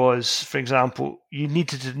taught you was, for example, you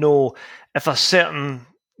needed to know if a certain,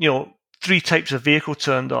 3 types of vehicle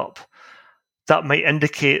turned up, that might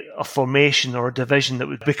indicate a formation or a division that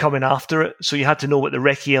would be coming after it. So you had to know what the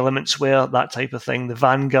recce elements were, that type of thing, the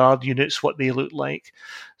vanguard units, what they looked like.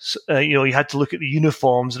 So, you had to look at the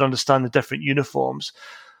uniforms and understand the different uniforms.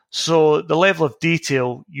 So the level of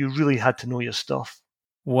detail, you really had to know your stuff.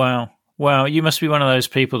 Wow. Well, you must be one of those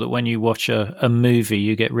people that when you watch a movie,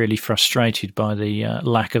 you get really frustrated by the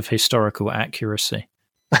lack of historical accuracy.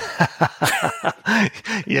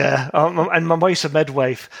 Yeah, and my wife's a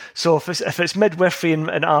midwife, so if it's midwifery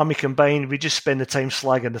and army combined, we just spend the time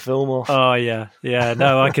slagging the film off. Oh yeah,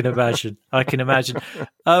 no, I can imagine.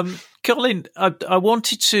 Colin, I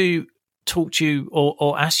wanted to talk to you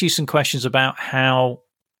or ask you some questions about how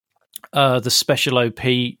the Special OP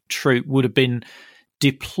troop would have been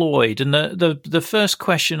deployed. And the first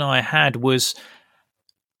question I had was,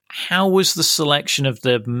 how was the selection of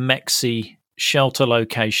the Mexi shelter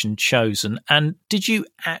location chosen? And did you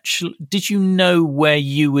know where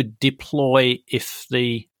you would deploy if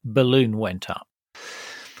the balloon went up?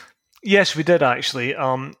 Yes, we did actually.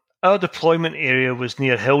 Our deployment area was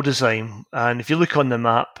near Hildesheim, and if you look on the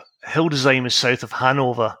map, Hildesheim is south of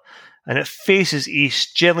Hanover, and it faces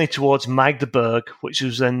east, generally towards Magdeburg, which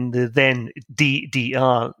was in the then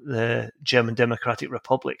DDR, the German Democratic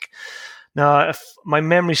Republic. Now, if my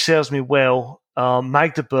memory serves me well,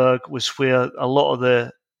 Magdeburg was where a lot of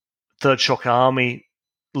the Third Shock Army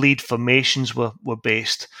lead formations were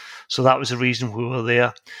based, so that was the reason we were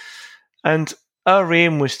there. And our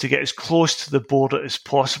aim was to get as close to the border as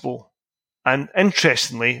possible. And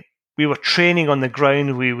interestingly, we were training on the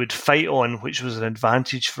ground we would fight on, which was an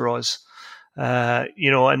advantage for us.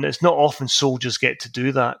 And it's not often soldiers get to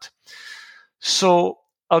do that. So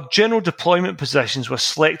our general deployment positions were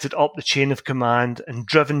selected up the chain of command and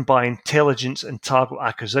driven by intelligence and target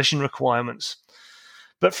acquisition requirements.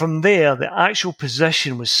 But from there, the actual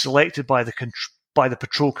position was selected by the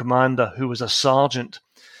patrol commander, who was a sergeant.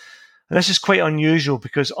 And this is quite unusual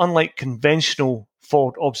because unlike conventional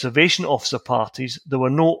forward observation officer parties, there were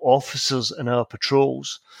no officers in our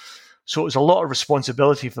patrols. So it was a lot of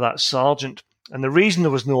responsibility for that sergeant. And the reason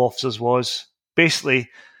there was no officers was basically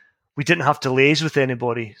we didn't have to liaise with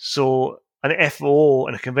anybody. So an FO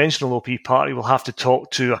in a conventional OP party will have to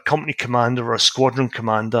talk to a company commander or a squadron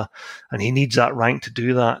commander, and he needs that rank to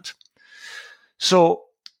do that. So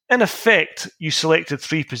in effect, you selected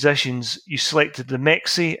 3 positions. You selected the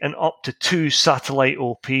Mexi and up to 2 satellite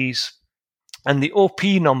OPs. And the OP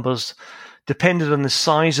numbers depended on the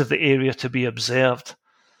size of the area to be observed.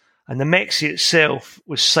 And the Mexi itself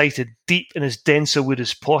was sited deep in as dense a wood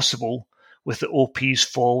as possible with the OPs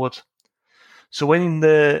forward. So when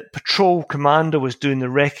the patrol commander was doing the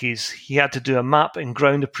recce's, he had to do a map and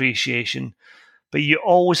ground appreciation, but you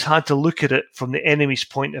always had to look at it from the enemy's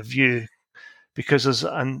point of view, because there's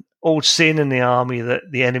an old saying in the army that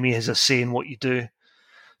the enemy has a say in what you do.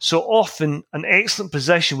 So often, an excellent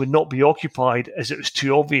position would not be occupied as it was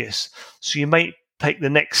too obvious, so you might pick the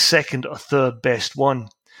next second or third best one.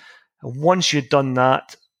 And once you'd done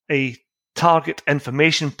that, a target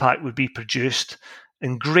information pack would be produced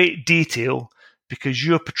in great detail, because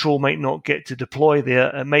your patrol might not get to deploy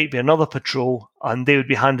there. It might be another patrol, and they would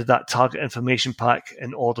be handed that target information pack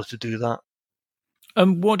in order to do that.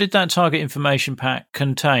 And what did that target information pack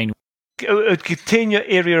contain? It would contain your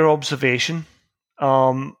area of observation,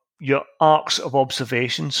 your arcs of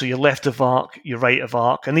observation, so your left of arc, your right of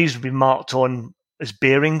arc, and these would be marked on as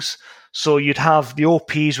bearings. So you'd have the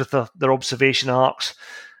OPs with their observation arcs,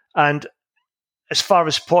 and as far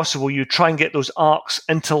as possible, you try and get those arcs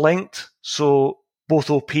interlinked, so both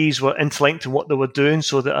OPs were interlinked in what they were doing,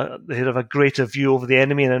 so that they'd have a greater view over the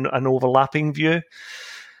enemy and an overlapping view.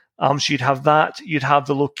 So you'd have that. You'd have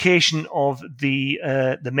the location of the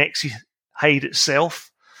Mexi hide itself.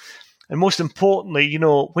 And most importantly,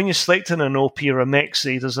 when you're selecting an OP or a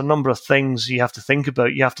Mexi, there's a number of things you have to think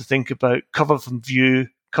about. You have to think about cover from view,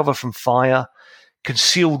 cover from fire,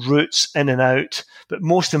 concealed routes in and out, but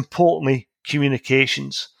most importantly,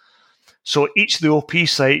 communications. So each of the OP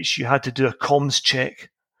sites, you had to do a comms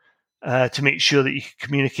check to make sure that you could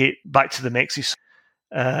communicate back to the Mexi.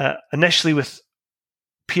 Initially with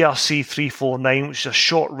PRC 349, which is a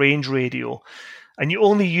short-range radio, and you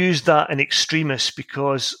only used that in extremis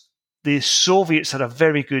because the Soviets had a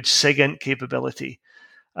very good SIGINT capability,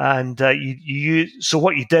 and so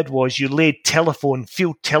what you did was you laid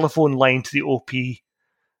field telephone line to the OP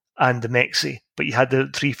and the Mexi, but you had the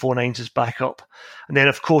 349s as backup, and then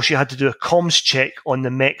of course you had to do a comms check on the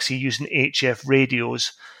Mexi using HF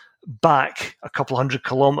radios back a couple hundred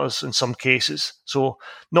kilometers in some cases. So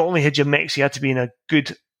not only had your Mexi had to be in a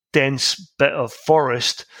good dense bit of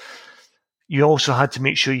forest, you also had to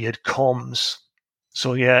make sure you had comms.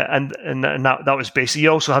 So yeah, and that was basically.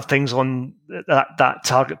 You also have things on that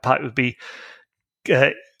target pack would be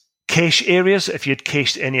cache areas if you had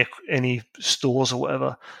cached any stores or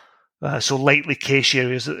whatever. So lightly cache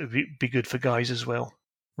areas that would be good for guys as well.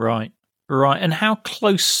 Right. And how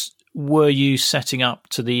close were you setting up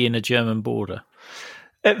to the inner German border?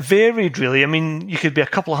 It varied, really. I mean, you could be a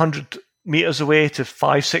couple of hundred meters away to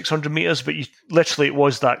 500-600 meters, but it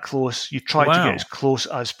was that close. You tried to get as close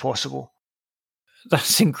as possible.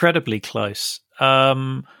 That's incredibly close.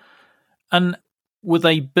 And were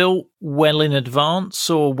they built well in advance,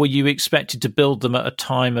 or were you expected to build them at a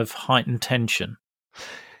time of heightened tension?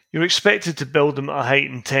 You're expected to build them at a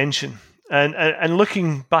heightened tension. And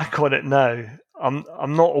looking back on it now,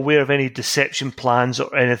 I'm not aware of any deception plans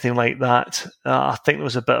or anything like that. I think there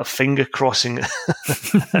was a bit of finger crossing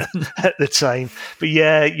at the time. But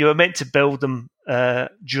yeah, you were meant to build them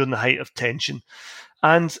during the height of tension.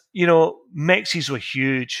 And, Mexis were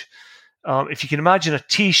huge. If you can imagine a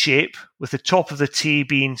T shape with the top of the T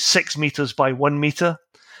being 6 meters by 1 meter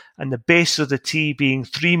and the base of the T being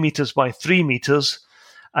 3 meters by 3 meters,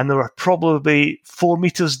 and they were probably 4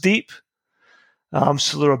 meters deep.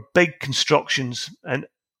 So there are big constructions, and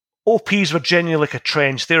OPs were generally like a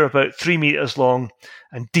trench. They're about 3 meters long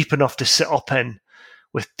and deep enough to sit up in,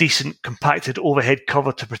 with decent compacted overhead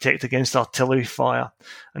cover to protect against artillery fire.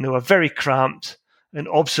 And they were very cramped, and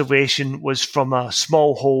observation was from a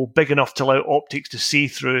small hole big enough to allow optics to see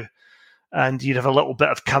through, and you'd have a little bit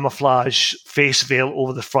of camouflage face veil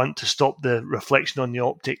over the front to stop the reflection on the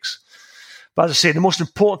optics. But as I say, the most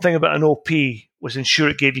important thing about an OP was ensure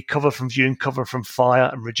it gave you cover from view and cover from fire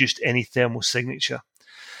and reduced any thermal signature.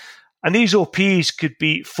 And these OPs could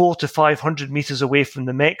be 400 to 500 meters away from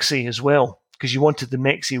the Mexi as well, because you wanted the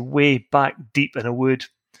Mexi way back deep in a wood.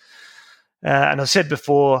 And I said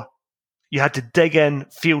before, you had to dig in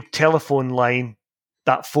field telephone line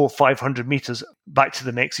that 400-500 meters back to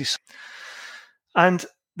the Mexis. And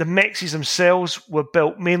the Mexis themselves were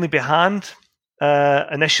built mainly by hand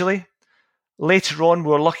initially. Later on,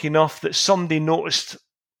 we were lucky enough that somebody noticed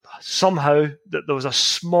somehow that there was a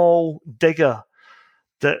small digger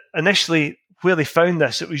that initially, where they found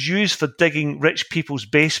this, it was used for digging rich people's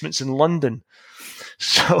basements in London.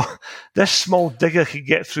 So this small digger could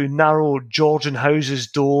get through narrow Georgian houses'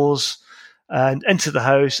 doors and into the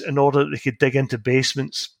house in order that they could dig into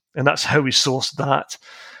basements. And that's how we sourced that.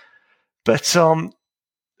 But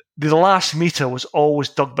the last meter was always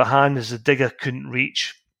dug by hand as the digger couldn't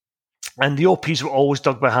reach. And the OPs were always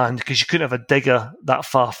dug by hand because you couldn't have a digger that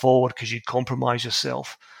far forward because you'd compromise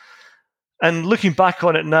yourself. And looking back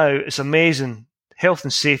on it now, it's amazing. Health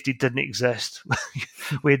and safety didn't exist.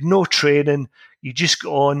 We had no training. You just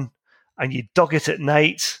got on and you dug it at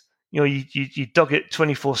night. You dug it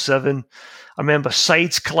 24/7. I remember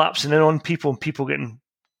sides collapsing in on people and people getting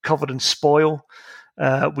covered in spoil.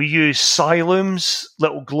 We used Silooms,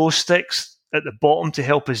 little glow sticks, at the bottom to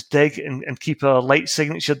help us dig and keep our light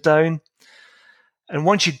signature down. And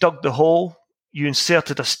once you dug the hole, you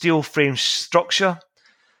inserted a steel frame structure.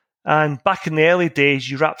 And back in the early days,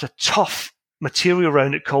 you wrapped a tough material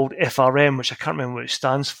around it called FRM, which I can't remember what it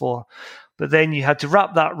stands for. But then you had to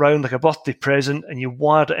wrap that round like a birthday present and you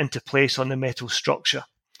wired it into place on the metal structure.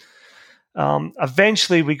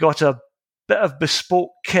 Eventually, we got a bit of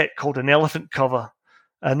bespoke kit called an elephant cover,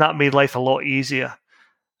 and that made life a lot easier.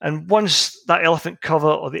 And once that elephant cover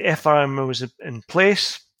or the FRM was in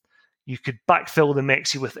place, you could backfill the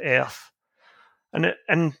Mexi with earth.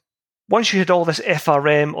 And once you had all this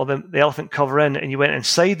FRM or the elephant cover in and you went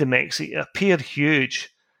inside the Mexi, it appeared huge.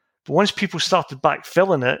 But once people started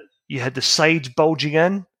backfilling it, you had the sides bulging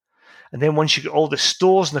in. And then once you got all the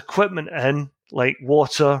stores and equipment in, like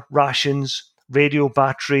water, rations, radio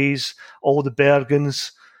batteries, all the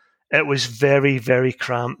Bergens, it was very, very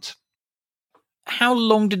cramped. How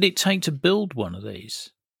long did it take to build one of these?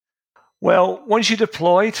 Well, once you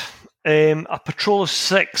deployed, a patrol of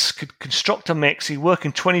 6 could construct a Mexi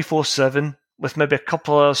working 24/7 with maybe a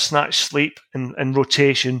couple of hours snatch sleep in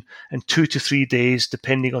rotation in 2 to 3 days,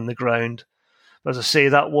 depending on the ground. But as I say,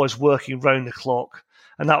 that was working round the clock.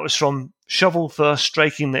 And that was from shovel first,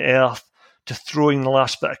 striking the earth, to throwing the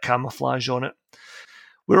last bit of camouflage on it.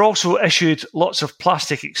 We were also issued lots of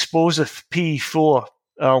plastic explosive PE4,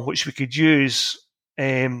 which we could use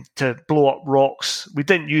to blow up rocks. We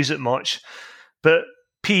didn't use it much, but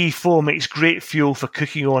PE4 makes great fuel for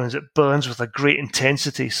cooking on as it burns with a great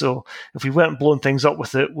intensity. So if we weren't blowing things up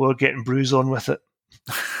with it, we were getting bruise on with it.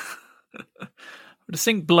 I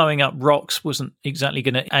think blowing up rocks wasn't exactly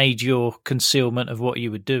going to aid your concealment of what you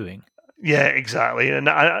were doing. Yeah, exactly.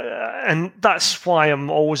 And that's why I'm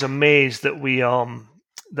always amazed that we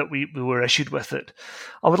were issued with it.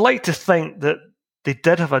 I would like to think that they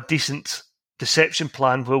did have a decent deception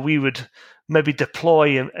plan where we would maybe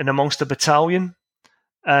deploy in amongst a battalion,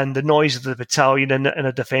 and the noise of the battalion in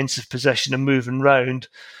a defensive position and moving round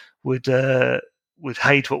would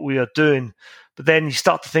hide what we are doing. But then you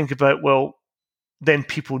start to think about, well, then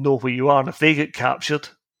people know where you are, and if they get captured,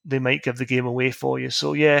 they might give the game away for you.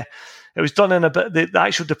 So yeah, it was done in a bit. The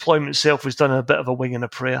actual deployment itself was done in a bit of a wing and a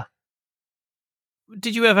prayer.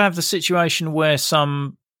 Did you ever have the situation where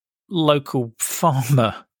some local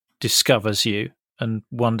farmer discovers you and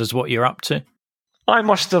wonders what you're up to? I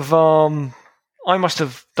must have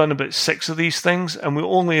done about 6 of these things, and we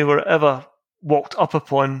only were ever walked up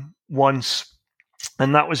upon once,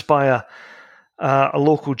 and that was by a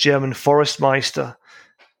local German Forstmeister.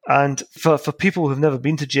 And for people who've never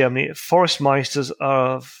been to Germany, Forstmeisters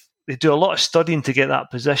they do a lot of studying to get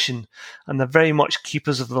that position, and they're very much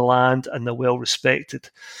keepers of the land, and they're well respected.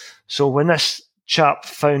 So when this chap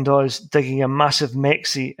found us digging a massive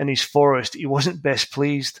Mexi in his forest, he wasn't best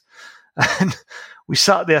pleased. And we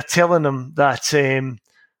sat there telling him that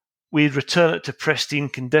we'd return it to pristine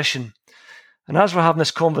condition. And as we're having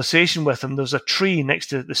this conversation with him, there's a tree next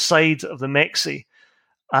to the side of the Mexi,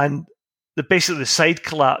 and basically the side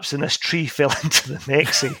collapsed and this tree fell into the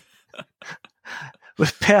Mexi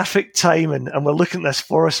with perfect timing. And we're looking at this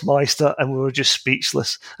Forstmeister and we were just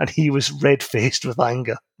speechless, and he was red-faced with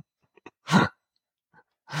anger.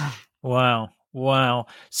 Wow.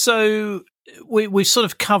 So we've sort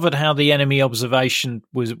of covered how the enemy observation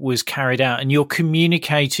was carried out, and you're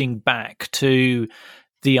communicating back to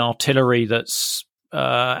the artillery that's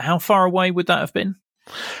how far away would that have been?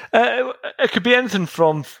 It could be anything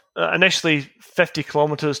from initially 50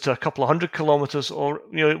 kilometres to a couple of 100 kilometres, or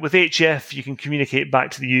with HF you can communicate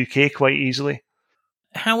back to the UK quite easily.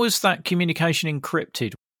 How was that communication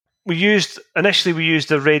encrypted? We used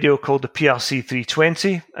a radio called the PRC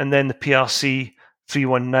 320 and then the PRC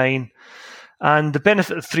 319. And the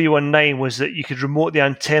benefit of 319 was that you could remote the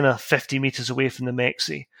antenna 50 metres away from the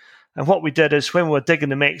Mexi. And what we did is when we were digging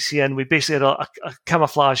the Mexi in, we basically had a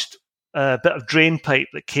camouflaged bit of drain pipe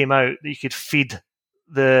that came out that you could feed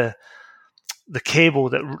the cable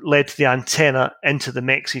that led to the antenna into the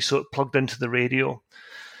Mexi, so it plugged into the radio.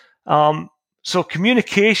 So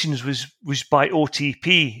communications was by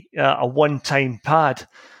OTP, a one-time pad.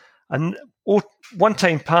 And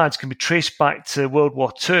one-time pads can be traced back to World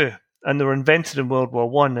War II, and they were invented in World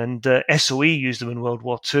War I, and SOE used them in World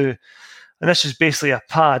War II. And this was basically a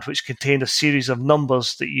pad which contained a series of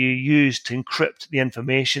numbers that you used to encrypt the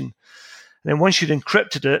information. And then once you'd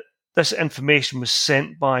encrypted it, this information was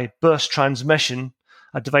sent by burst transmission,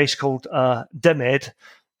 a device called DIMED,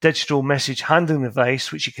 digital message handling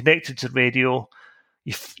device, which you connected to the radio.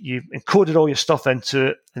 You encoded all your stuff into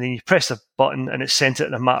it, and then you press a button, and it sent it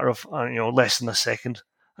in a matter of less than a second.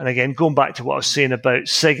 And again, going back to what I was saying about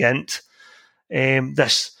SIGINT,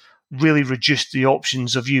 this really reduced the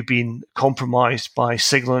options of you being compromised by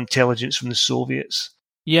signal intelligence from the Soviets.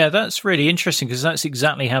 Yeah, that's really interesting, because that's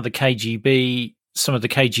exactly how some of the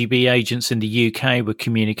KGB agents in the UK were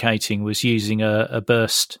communicating, was using a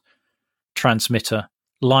burst transmitter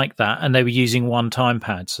like that, and they were using one-time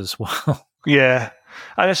pads as well. Yeah,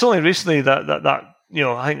 and it's only recently that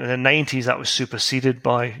I think in the 90s that was superseded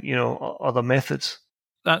by other methods.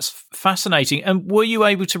 That's fascinating. And were you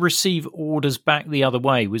able to receive orders back the other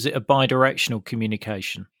way? Was it a bidirectional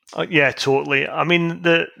communication? Yeah, totally. I mean,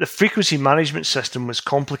 the frequency management system was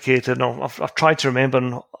complicated. And I've tried to remember,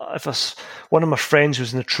 and if one of my friends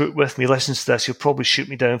who's in the troop with me listens to this, he'll probably shoot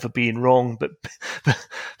me down for being wrong. But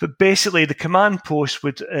basically, the command post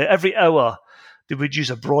would, every hour, they would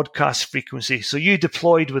use a broadcast frequency. So you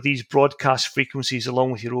deployed with these broadcast frequencies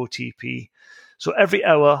along with your OTP. So every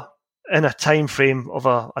hour, in a time frame of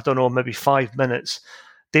maybe 5 minutes,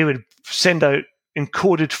 they would send out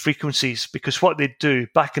encoded frequencies, because what they'd do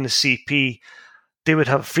back in the CP, they would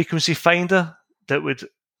have a frequency finder that would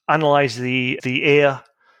analyze the air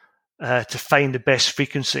to find the best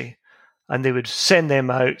frequency, and they would send them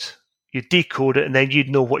out. You decode it, and then you'd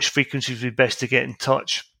know which frequencies would be best to get in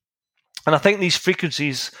touch. And I think these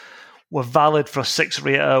frequencies were valid for 6 or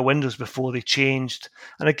 8 hour windows before they changed.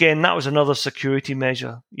 And again, that was another security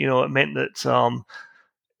measure. It meant that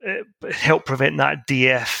it helped prevent that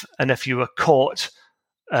DF. And if you were caught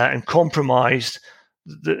and compromised,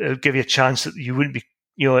 it would give you a chance that you wouldn't be,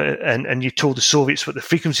 and you told the Soviets what the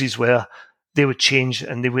frequencies were, they would change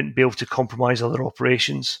and they wouldn't be able to compromise other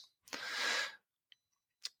operations.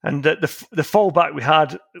 And the fallback we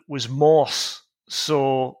had was Morse.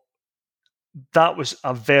 So that was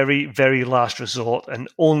a very, very last resort, and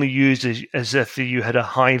only used as if you had a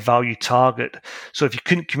high value target. So if you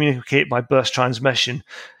couldn't communicate by burst transmission,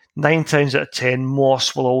 9 times out of 10,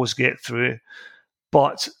 Morse will always get through.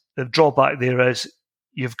 But the drawback there is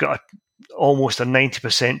you've got almost a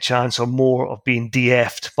 90% chance or more of being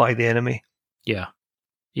DF'd by the enemy. Yeah,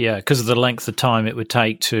 because of the length of time it would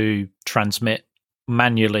take to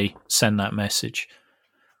manually send that message.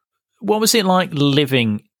 What was it like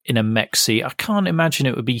living in a Mexi? I can't imagine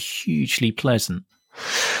it would be hugely pleasant.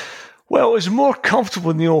 Well, it was more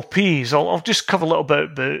comfortable in the OPs. I'll just cover a little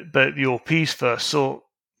bit about the OPs first. So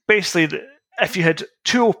basically, if you had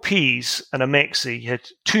 2 OPs and a Mexi, you had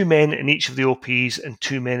 2 men in each of the OPs and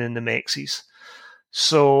 2 men in the Mexis.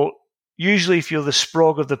 So usually if you're the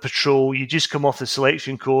Sprague of the patrol, you just come off the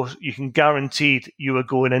selection course, you can guaranteed you are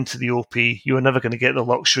going into the OP. You are never going to get the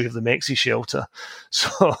luxury of the Mexi shelter.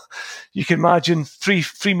 So you can imagine 3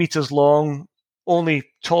 meters long, only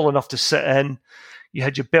tall enough to sit in. You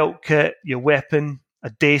had your belt kit, your weapon, a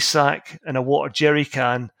day sack, and a water jerry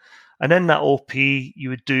can. And in that OP, you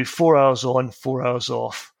would do 4 hours on, 4 hours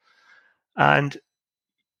off. And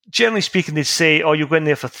generally speaking, they'd say, oh, you'll go in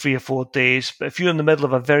there for 3 or 4 days. But if you're in the middle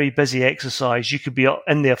of a very busy exercise, you could be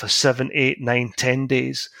in there for 7, 8, 9, 10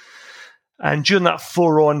 days. And during that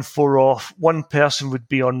 4 on, 4 off, one person would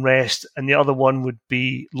be on rest and the other one would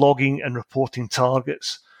be logging and reporting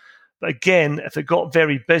targets. But again, if it got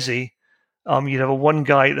very busy, you'd have one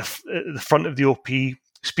guy at the front of the OP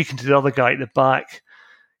speaking to the other guy at the back.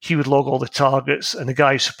 He would log all the targets, and the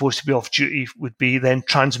guy who's supposed to be off duty would be then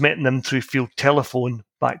transmitting them through field telephone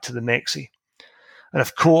back to the Mexi. And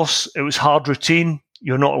of course, it was hard routine.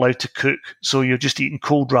 You're not allowed to cook, so you're just eating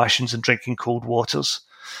cold rations and drinking cold waters.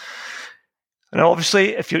 And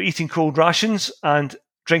obviously, if you're eating cold rations and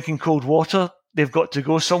drinking cold water, they've got to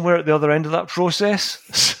go somewhere at the other end of that process.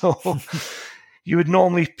 So you would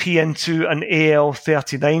normally pee into an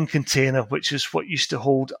AL-39 container, which is what used to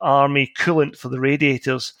hold army coolant for the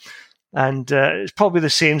radiators. And it's probably the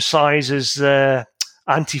same size as the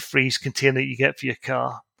antifreeze container that you get for your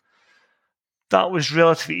car. That was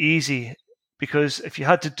relatively easy because if you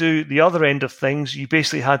had to do the other end of things, you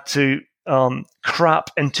basically had to crap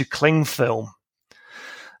into cling film.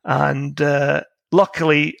 And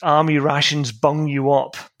luckily, army rations bung you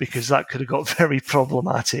up because that could have got very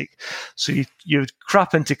problematic. So you'd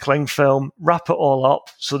crap into cling film, wrap it all up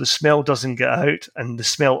so the smell doesn't get out, and the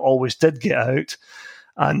smell always did get out.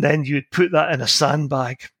 And then you'd put that in a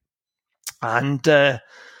sandbag. And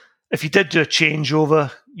if you did do a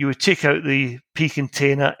changeover, you would take out the pea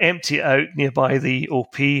container, empty it out nearby the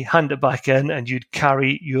OP, hand it back in, and you'd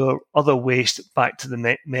carry your other waste back to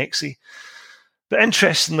the Mexi. But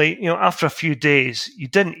interestingly, after a few days, you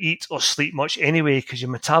didn't eat or sleep much anyway because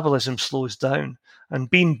your metabolism slows down. And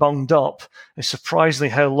being bunged up is surprisingly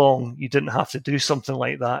how long you didn't have to do something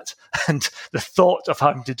like that. And the thought of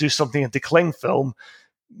having to do something into cling film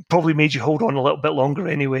probably made you hold on a little bit longer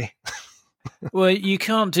anyway. Well, you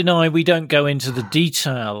can't deny we don't go into the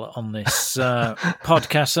detail on this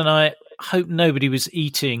podcast, and I hope nobody was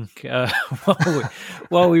eating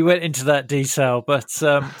while we went into that detail. But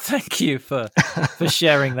thank you for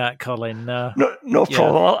sharing that, Colin. No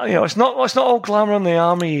problem. It's not all glamour in the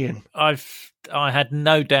army, Ian. I had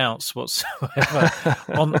no doubts whatsoever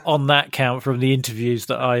on that count from the interviews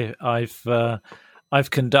that I've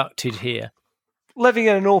conducted here. Living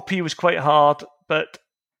in an OP was quite hard, but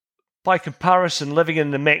by comparison, living in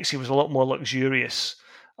the Mexi was a lot more luxurious.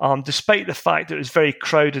 Despite the fact that it was very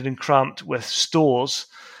crowded and cramped with stores,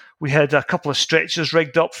 we had a couple of stretchers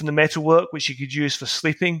rigged up from the metalwork, which you could use for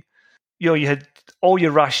sleeping. You had all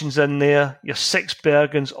your rations in there, your 6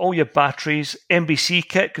 Bergens, all your batteries, NBC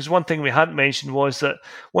kit, because one thing we hadn't mentioned was that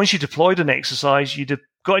once you deployed an exercise, you'd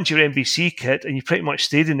got into your NBC kit and you pretty much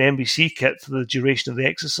stayed in the NBC kit for the duration of the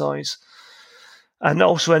exercise. And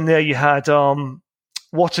also in there you had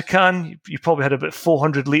water can. You probably had about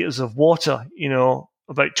 400 litres of water,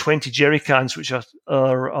 about 20 jerry cans, which are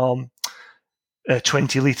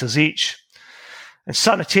 20 litres each. And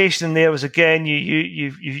sanitation in there was, again, you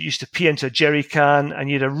used to pee into a jerry can, and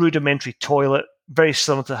you had a rudimentary toilet, very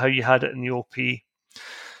similar to how you had it in the OP.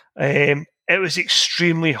 It was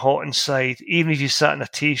extremely hot inside. Even if you sat in a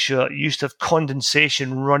T-shirt, you used to have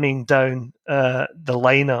condensation running down the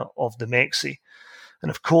liner of the Mexi. And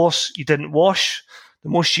of course, you didn't wash. The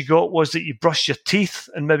most you got was that you brushed your teeth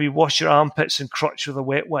and maybe wash your armpits and crotch with a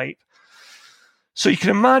wet wipe. So you can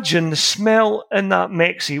imagine the smell in that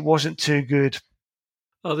Mexi wasn't too good.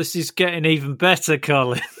 Oh, this is getting even better,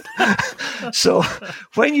 Colin. So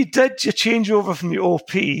when you did your changeover from the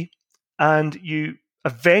OP and you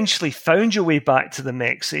eventually found your way back to the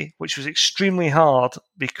Mexi, which was extremely hard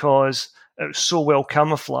because it was so well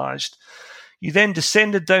camouflaged, you then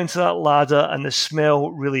descended down to that ladder and the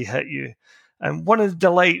smell really hit you. And one of the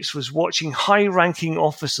delights was watching high-ranking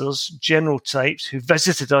officers, general types, who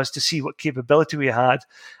visited us to see what capability we had.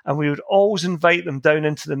 And we would always invite them down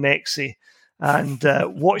into the Mexi. And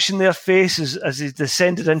watching their faces as they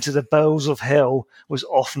descended into the bowels of hell was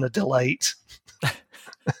often a delight.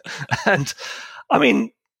 And, I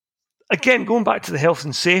mean, again, going back to the health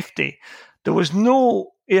and safety, there was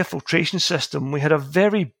no air filtration system. We had a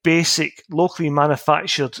very basic, locally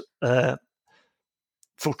manufactured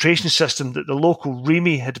filtration system that the local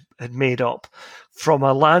REME had made up from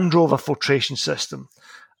a Land Rover filtration system.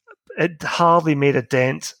 it hardly made a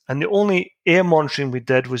dent. And the only air monitoring we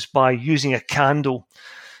did was by using a candle.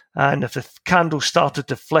 And if the candle started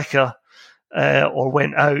to flicker or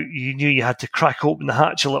went out, you knew you had to crack open the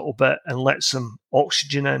hatch a little bit and let some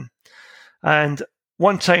oxygen in. And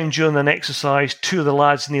one time during an exercise, 2 of the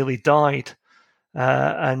lads nearly died.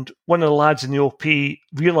 And one of the lads in the OP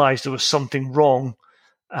realised there was something wrong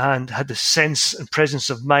and had the sense and presence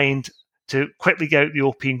of mind to quickly get out the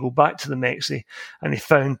OP and go back to the Mexi. And they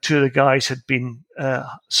found 2 of the guys had been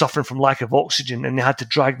suffering from lack of oxygen, and they had to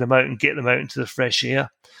drag them out and get them out into the fresh air.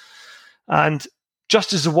 And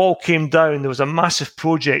just as the wall came down, there was a massive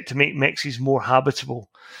project to make Mexis more habitable,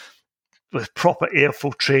 with proper air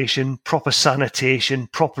filtration, proper sanitation,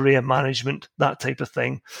 proper air management, that type of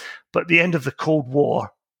thing. But the end of the Cold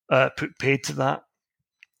War put paid to that.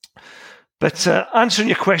 But answering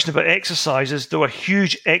your question about exercises, there were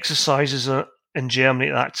huge exercises in Germany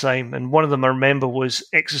at that time. And one of them I remember was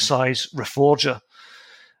Exercise Reforger.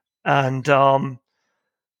 And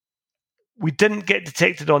we didn't get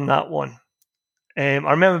detected on that one. I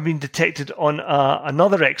remember being detected on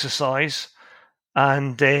another exercise.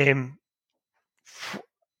 And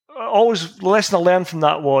always the lesson I learned from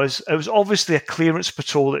that was it was obviously a clearance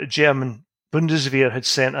patrol that the German Bundeswehr had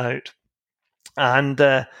sent out. And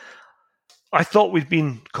I thought we'd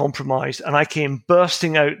been compromised, and I came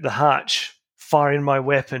bursting out the hatch, firing my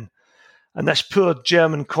weapon. And this poor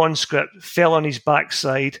German conscript fell on his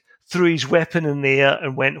backside, threw his weapon in the air,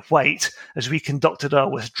 and went white as we conducted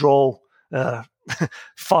our withdrawal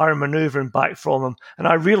fire manoeuvring back from him. And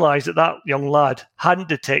I realised that young lad hadn't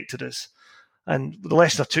detected us. And the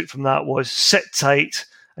lesson I took from that was sit tight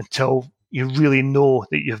until you really know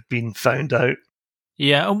that you've been found out.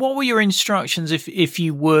 Yeah, and what were your instructions if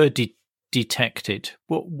you were detected?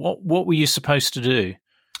 What were you supposed to do?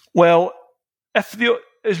 Well,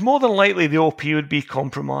 it's more than likely the OP would be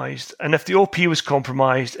compromised. And if the OP was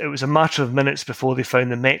compromised, it was a matter of minutes before they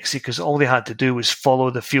found the Mexi, because all they had to do was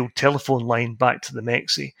follow the field telephone line back to the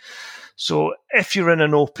Mexi. So if you're in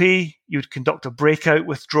an OP, you'd conduct a breakout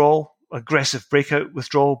withdrawal, aggressive breakout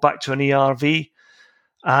withdrawal back to an ERV,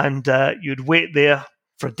 and you'd wait there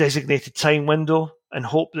for a designated time window and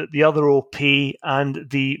hope that the other OP and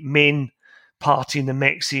the main party in the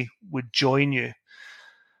Mexi would join you.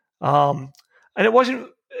 And it wasn't,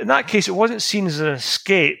 in that case, it wasn't seen as an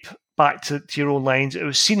escape back to your own lines. It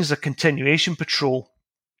was seen as a continuation patrol.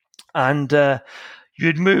 And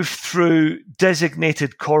you'd move through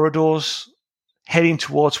designated corridors, heading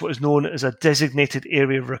towards what is known as a designated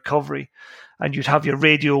area of recovery. And you'd have your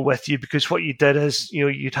radio with you, because what you did is,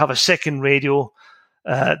 you'd have a second radio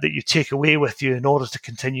that you take away with you in order to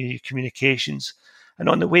continue your communications. And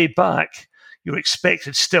on the way back, you're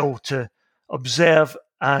expected still to observe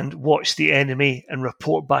and watch the enemy and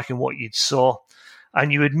report back on what you'd saw.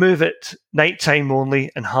 And you would move it nighttime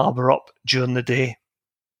only and harbour up during the day.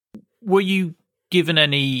 Were you given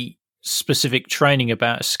any specific training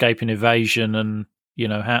about escape and evasion and,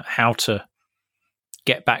 how to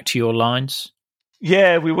get back to your lines?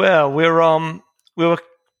 Yeah, we were. We were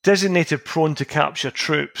designated prone to capture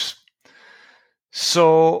troops.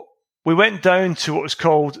 So we went down to what was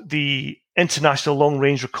called the International Long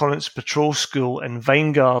Range Reconnaissance Patrol School in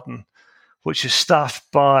Weingarten, which is staffed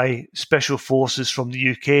by special forces from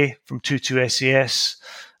the UK, from 22 SAS,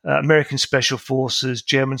 American Special Forces,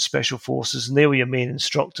 German Special Forces, and they were your main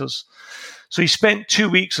instructors. So he spent 2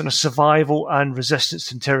 weeks on a survival and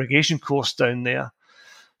resistance interrogation course down there.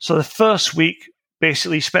 So the first week,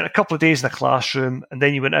 basically, you spent a couple of days in a classroom, and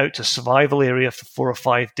then you went out to a survival area for 4 or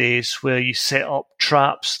 5 days where you set up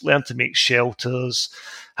traps, learned to make shelters,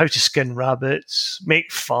 how to skin rabbits,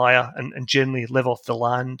 make fire, and generally live off the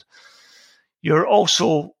land. You're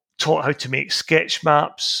also taught how to make sketch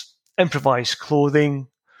maps, improvise clothing,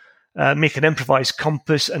 make an improvised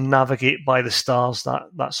compass, and navigate by the stars,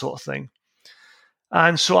 that sort of thing.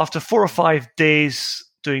 And so after 4 or 5 days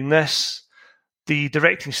doing this, the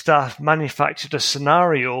directing staff manufactured a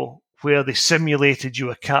scenario where they simulated you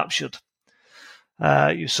were captured.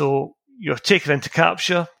 So you're taken into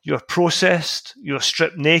capture, you're processed, you're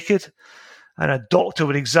stripped naked, and a doctor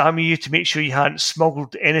would examine you to make sure you hadn't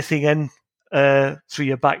smuggled anything in through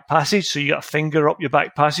your back passage. So you got a finger up your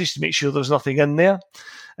back passage to make sure there's nothing in there.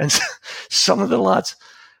 And some of the lads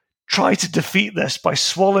tried to defeat this by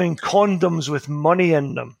swallowing condoms with money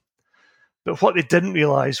in them. But what they didn't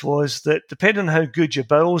realise was that depending on how good your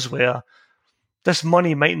bowels were, this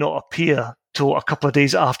money might not appear till a couple of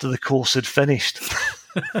days after the course had finished.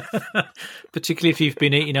 Particularly if you've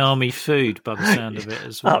been eating army food, by the sound of it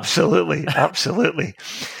as well. Absolutely.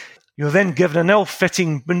 You're then given an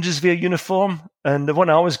ill-fitting Bundeswehr uniform, and the one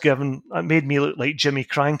I was given, it made me look like Jimmy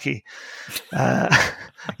Cranky.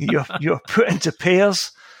 You're put into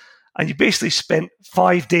pairs, and you basically spent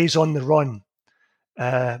 5 days on the run,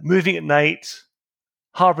 moving at night,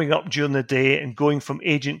 harbouring up during the day, and going from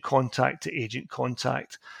agent contact to agent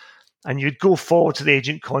contact. And you'd go forward to the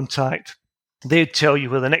agent contact. They'd tell you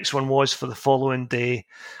where the next one was for the following day,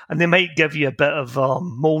 and they might give you a bit of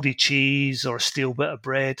mouldy cheese or a stale bit of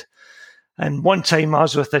bread. And one time I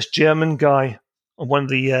was with this German guy on one of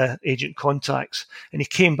the agent contacts, and he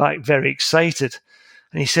came back very excited.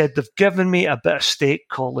 And he said, "They've given me a bit of steak,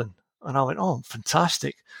 Colin." And I went, "Oh,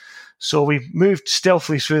 fantastic." So we moved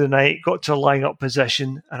stealthily through the night, got to a lying up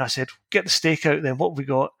position, and I said, "Get the steak out then, what have we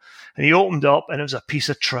got?" And he opened up, and it was a piece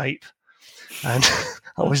of tripe. And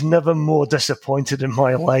I was never more disappointed in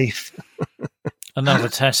my life. Another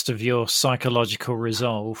test of your psychological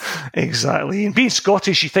resolve. Exactly. And being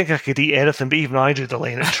Scottish, you think I could eat anything, but even I drew the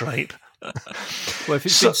line at tripe. Well, if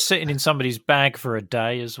it's been sitting in somebody's bag for a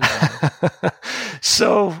day as well.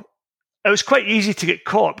 So it was quite easy to get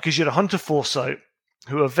caught because you had a hunter force out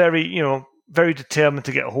who are very determined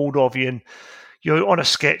to get a hold of you. And you're on a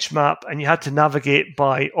sketch map, and you had to navigate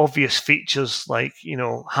by obvious features like,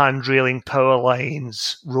 hand railing, power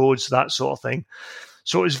lines, roads, that sort of thing.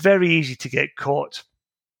 So it was very easy to get caught.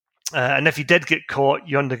 And if you did get caught,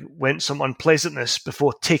 you underwent some unpleasantness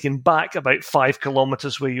before taken back about 5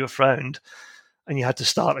 kilometers where you were found, and you had to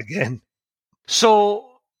start again. So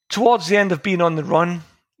towards the end of being on the run,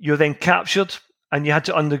 you're then captured, and you had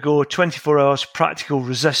to undergo 24 hours practical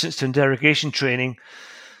resistance to interrogation training.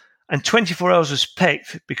 And 24 hours was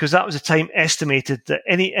picked because that was the time estimated that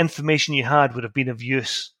any information you had would have been of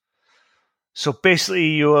use. So basically,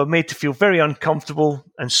 you were made to feel very uncomfortable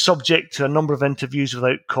and subject to a number of interviews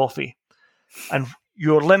without coffee. And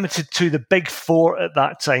you were limited to the big 4 at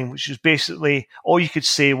that time, which was basically all you could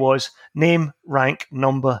say was name, rank,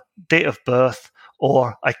 number, date of birth,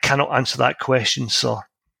 or I cannot answer that question, sir.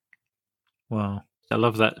 Wow. I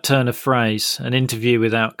love that turn of phrase, an interview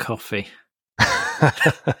without coffee.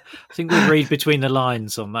 I think we read between the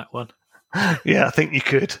lines on that one. Yeah, I think you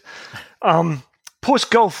could.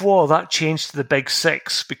 Post-Gulf War, that changed to the Big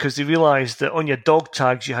 6 because they realised that on your dog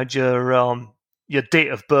tags you had your date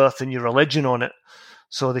of birth and your religion on it.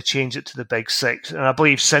 So they changed it to the Big 6. And I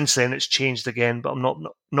believe since then it's changed again, but I'm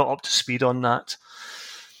not up to speed on that.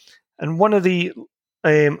 And one of the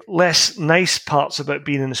less nice parts about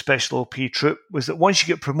being in a Special OP troop was that once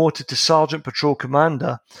you get promoted to Sergeant Patrol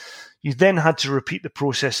Commander, you then had to repeat the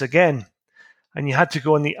process again. And you had to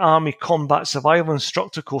go on the Army Combat Survival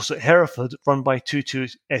Instructor course at Hereford, run by 22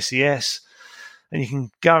 SAS. And you can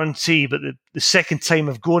guarantee, but the second time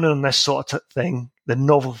of going on this sort of thing, the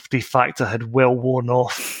novelty factor had well worn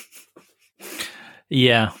off.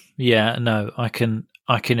 Yeah, no, I can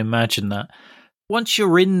imagine that. Once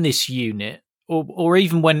you're in this unit, or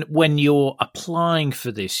even when you're applying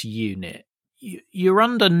for this unit, you're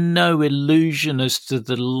under no illusion as to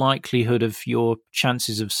the likelihood of your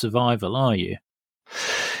chances of survival, are you?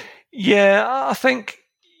 Yeah, I think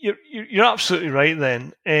you're absolutely right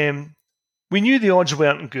then. We knew the odds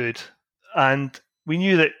weren't good, and we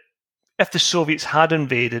knew that if the Soviets had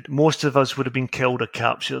invaded, most of us would have been killed or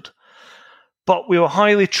captured. But we were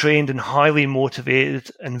highly trained and highly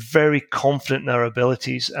motivated and very confident in our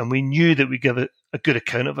abilities, and we knew that we'd give a good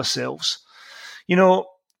account of ourselves. We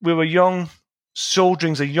were young.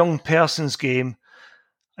 Soldiering's a young person's game,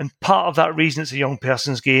 and part of that reason it's a young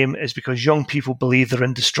person's game is because young people believe they're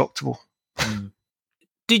indestructible.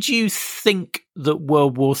 Did you think that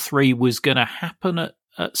World War III was going to happen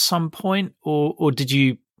at some point, or did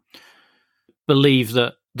you believe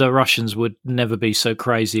that the Russians would never be so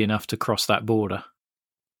crazy enough to cross that border?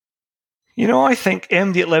 I think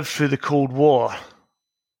anybody that lived through the Cold War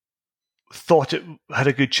thought it had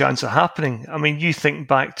a good chance of happening. I mean, you think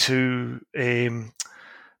back to the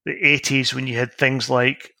 80s when you had things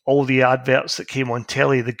like all the adverts that came on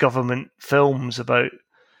telly, the government films about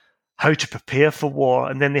how to prepare for war,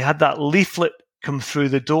 and then they had that leaflet come through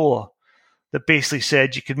the door that basically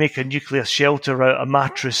said you could make a nuclear shelter out of a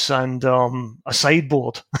mattress and a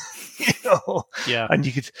sideboard. Yeah. And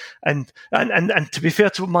you could, and to be fair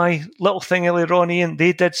to my little thing earlier on, Ian,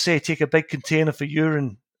 they did say take a big container for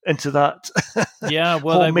urine into that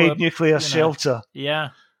homemade nuclear shelter. Yeah.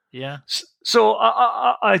 So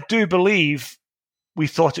I do believe we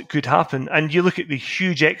thought it could happen. And you look at the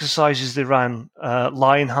huge exercises they ran,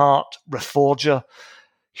 Lionheart, Reforger,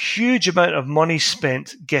 huge amount of money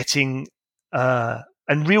spent getting,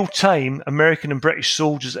 in real time, American and British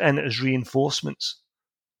soldiers in as reinforcements.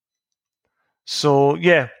 So,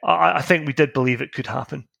 yeah, I think we did believe it could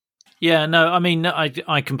happen. Yeah, no, I mean,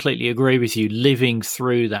 I completely agree with you. Living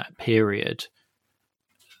through that period,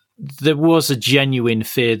 there was a genuine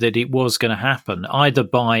fear that it was going to happen, either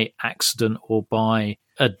by accident or by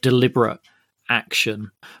a deliberate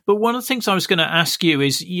action. But one of the things I was going to ask you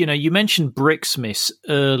is, you mentioned bricksmiths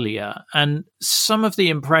earlier, and some of the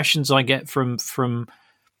impressions I get from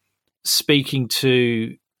speaking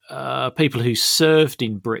to people who served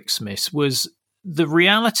in bricksmiths was the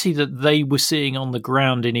reality that they were seeing on the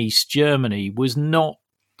ground in East Germany was not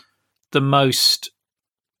the most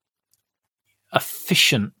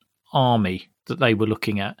efficient army that they were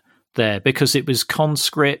looking at there, because it was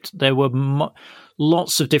conscript. There were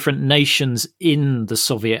lots of different nations in the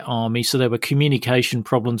Soviet army, so there were communication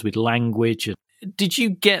problems with language. Did you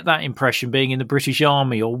get that impression being in the British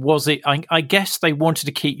Army, or was it, I guess they wanted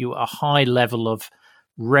to keep you at a high level of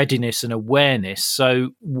readiness and awareness, so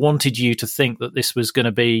wanted you to think that this was going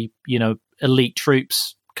to be, elite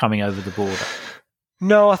troops coming over the border?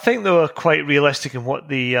 No, I think they were quite realistic in what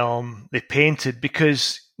they painted,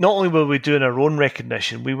 because not only were we doing our own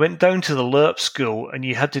recognition, we went down to the LERP school and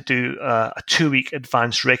you had to do a 2-week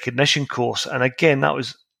advanced recognition course. And again, that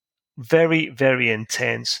was very, very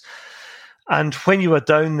intense. And when you were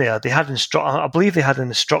down there, I believe they had an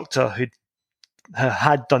instructor who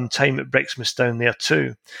had done time at bricksmiths down there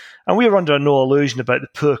too. And we were under no illusion about the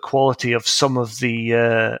poor quality of some of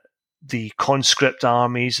the conscript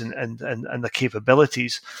armies and the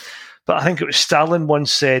capabilities. But I think it was Stalin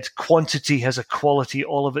once said, quantity has a quality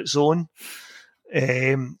all of its own.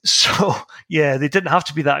 So, yeah, they didn't have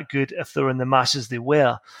to be that good if they were in the masses they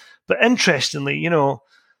were. But interestingly,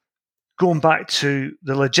 going back to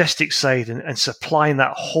the logistics side and supplying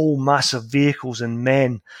that whole mass of vehicles and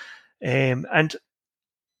men, we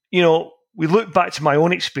look back to my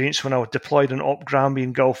own experience when I was deployed in Op Granby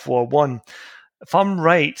in Gulf War I. If I'm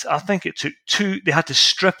right, I think it took they had to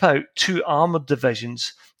strip out 2 armoured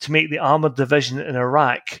divisions to make the armoured division in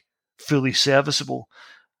Iraq fully serviceable.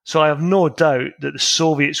 So I have no doubt that the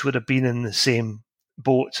Soviets would have been in the same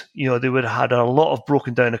boat. They would have had a lot of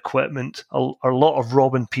broken down equipment, a lot of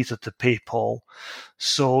robbing Peter to pay Paul.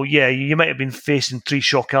 So yeah, you might have been facing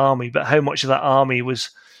 3-shock army, but how much of that army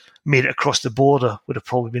made it across the border would have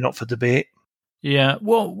probably been up for debate. Yeah.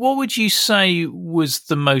 What would you say was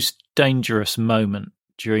the most dangerous moment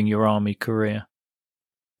during your army career?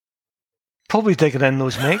 Probably digging in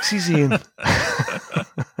those Mexes, Ian.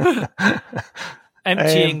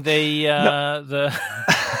 Emptying the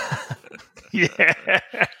yeah.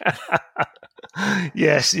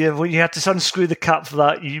 Yes, yeah. When you had to unscrew the cap for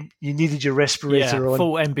that, you needed your respirator on.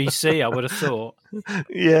 Full NBC, I would have thought.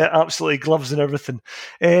 Yeah, absolutely, gloves and everything.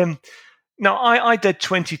 Now, I did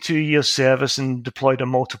 22 years service and deployed on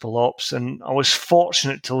multiple ops, and I was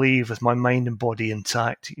fortunate to leave with my mind and body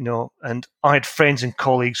intact, and I had friends and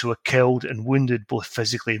colleagues who were killed and wounded both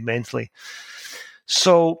physically and mentally.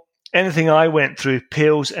 So anything I went through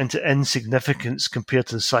pales into insignificance compared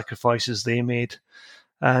to the sacrifices they made.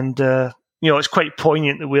 And, it's quite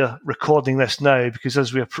poignant that we're recording this now, because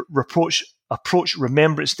as we approach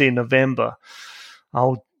Remembrance Day in November,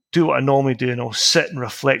 I'll do what I normally do, and I'll sit and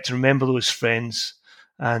reflect and remember those friends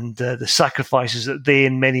and the sacrifices that they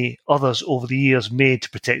and many others over the years made to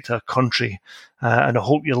protect our country. And I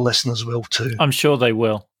hope your listeners will too. I'm sure they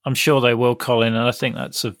will. Colin. And I think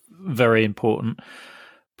that's a very important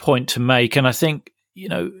point to make. And I think,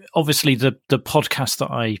 obviously the podcast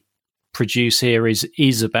that I produce here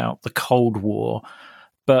is about the Cold War.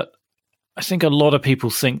 But I think a lot of people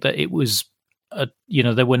think that it was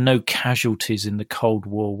there were no casualties in the Cold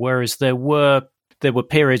War, whereas there were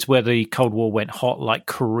periods where the Cold War went hot, like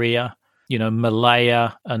Korea,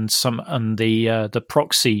 Malaya, and the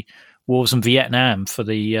proxy wars in Vietnam for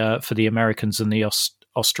the Americans and the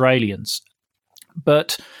Australians.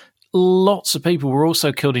 But lots of people were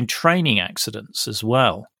also killed in training accidents as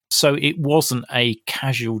well. So it wasn't a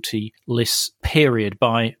casualty-less period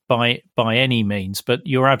by any means. But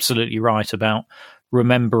you're absolutely right about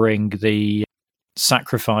remembering the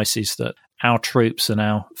sacrifices that our troops and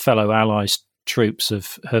our fellow allies troops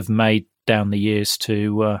have made down the years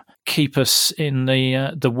to keep us in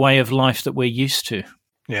the way of life that we're used to.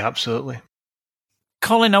 Yeah, absolutely.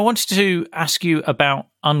 Colin, I wanted to ask you about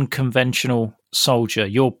Unconventional Soldier,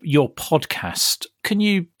 your podcast. Can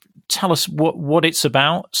you tell us what it's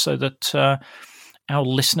about so that our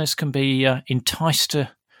listeners can be enticed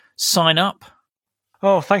to sign up?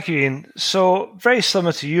 Oh, thank you, Ian. So very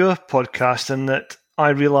similar to your podcast in that I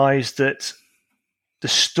realised that the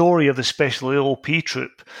story of the Special AOP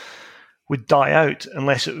troop would die out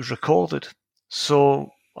unless it was recorded. So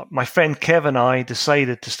my friend Kev and I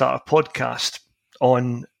decided to start a podcast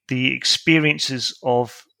on the experiences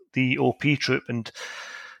of the OP troop, and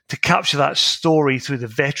to capture that story through the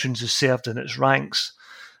veterans who served in its ranks.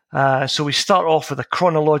 So we start off with a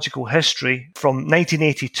chronological history from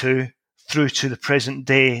 1982 through to the present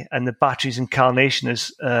day, and the battery's incarnation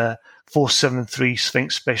is 473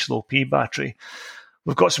 Sphinx Special OP battery.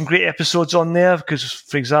 We've got some great episodes on there because,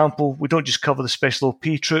 for example, we don't just cover the Special OP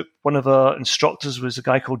troop. One of our instructors was a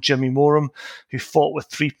guy called Jimmy Moram, who fought with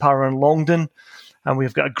 3 Para in Longdon. And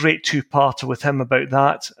we've got a great 2-parter with him about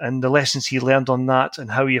that and the lessons he learned on that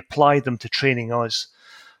and how he applied them to training us.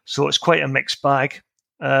 So it's quite a mixed bag.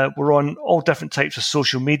 We're on all different types of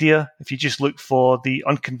social media. If you just look for the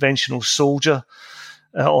Unconventional Soldier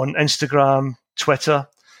on Instagram, Twitter,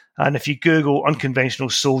 and if you Google Unconventional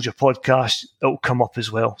Soldier podcast, it'll come up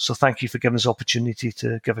as well. So thank you for giving us the opportunity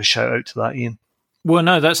to give a shout out to that, Ian. Well,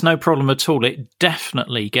 no, that's no problem at all. It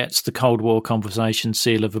definitely gets the Cold War Conversation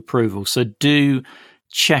seal of approval. So do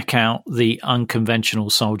check out the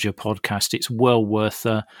Unconventional Soldier podcast. It's well worth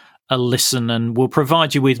a listen, and we'll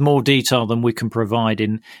provide you with more detail than we can provide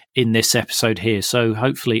in this episode here. So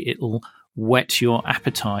hopefully it'll whet your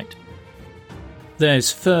appetite.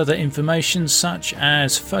 There's further information such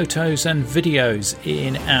as photos and videos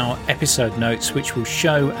in our episode notes, which will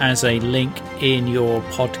show as a link in your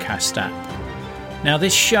podcast app. Now,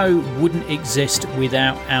 this show wouldn't exist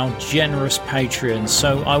without our generous Patreons,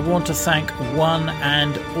 so I want to thank one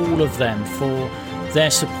and all of them for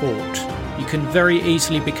their support. You can very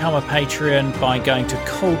easily become a Patreon by going to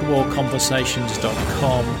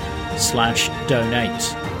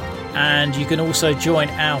coldwarconversations.com/donate. And you can also join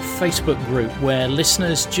our Facebook group where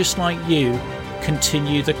listeners just like you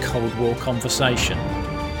continue the Cold War conversation.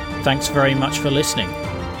 Thanks very much for listening.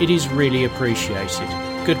 It is really appreciated.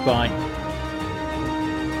 Goodbye.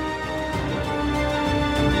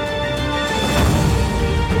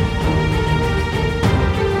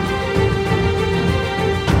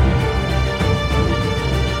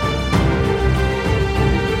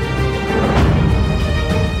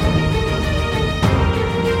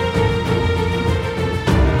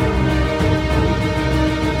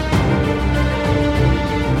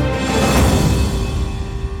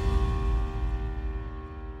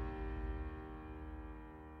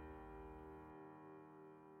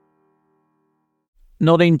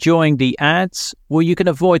 Not enjoying the ads? Well, you can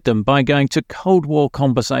avoid them by going to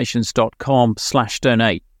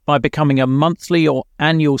coldwarconversations.com/donate. By becoming a monthly or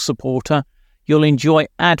annual supporter, you'll enjoy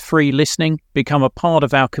ad-free listening, become a part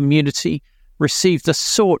of our community, receive the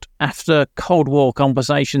sought-after Cold War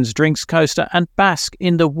Conversations drinks coaster, and bask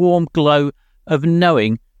in the warm glow of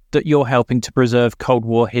knowing that you're helping to preserve Cold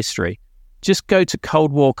War history. Just go to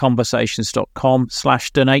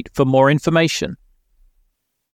coldwarconversations.com/donate for more information.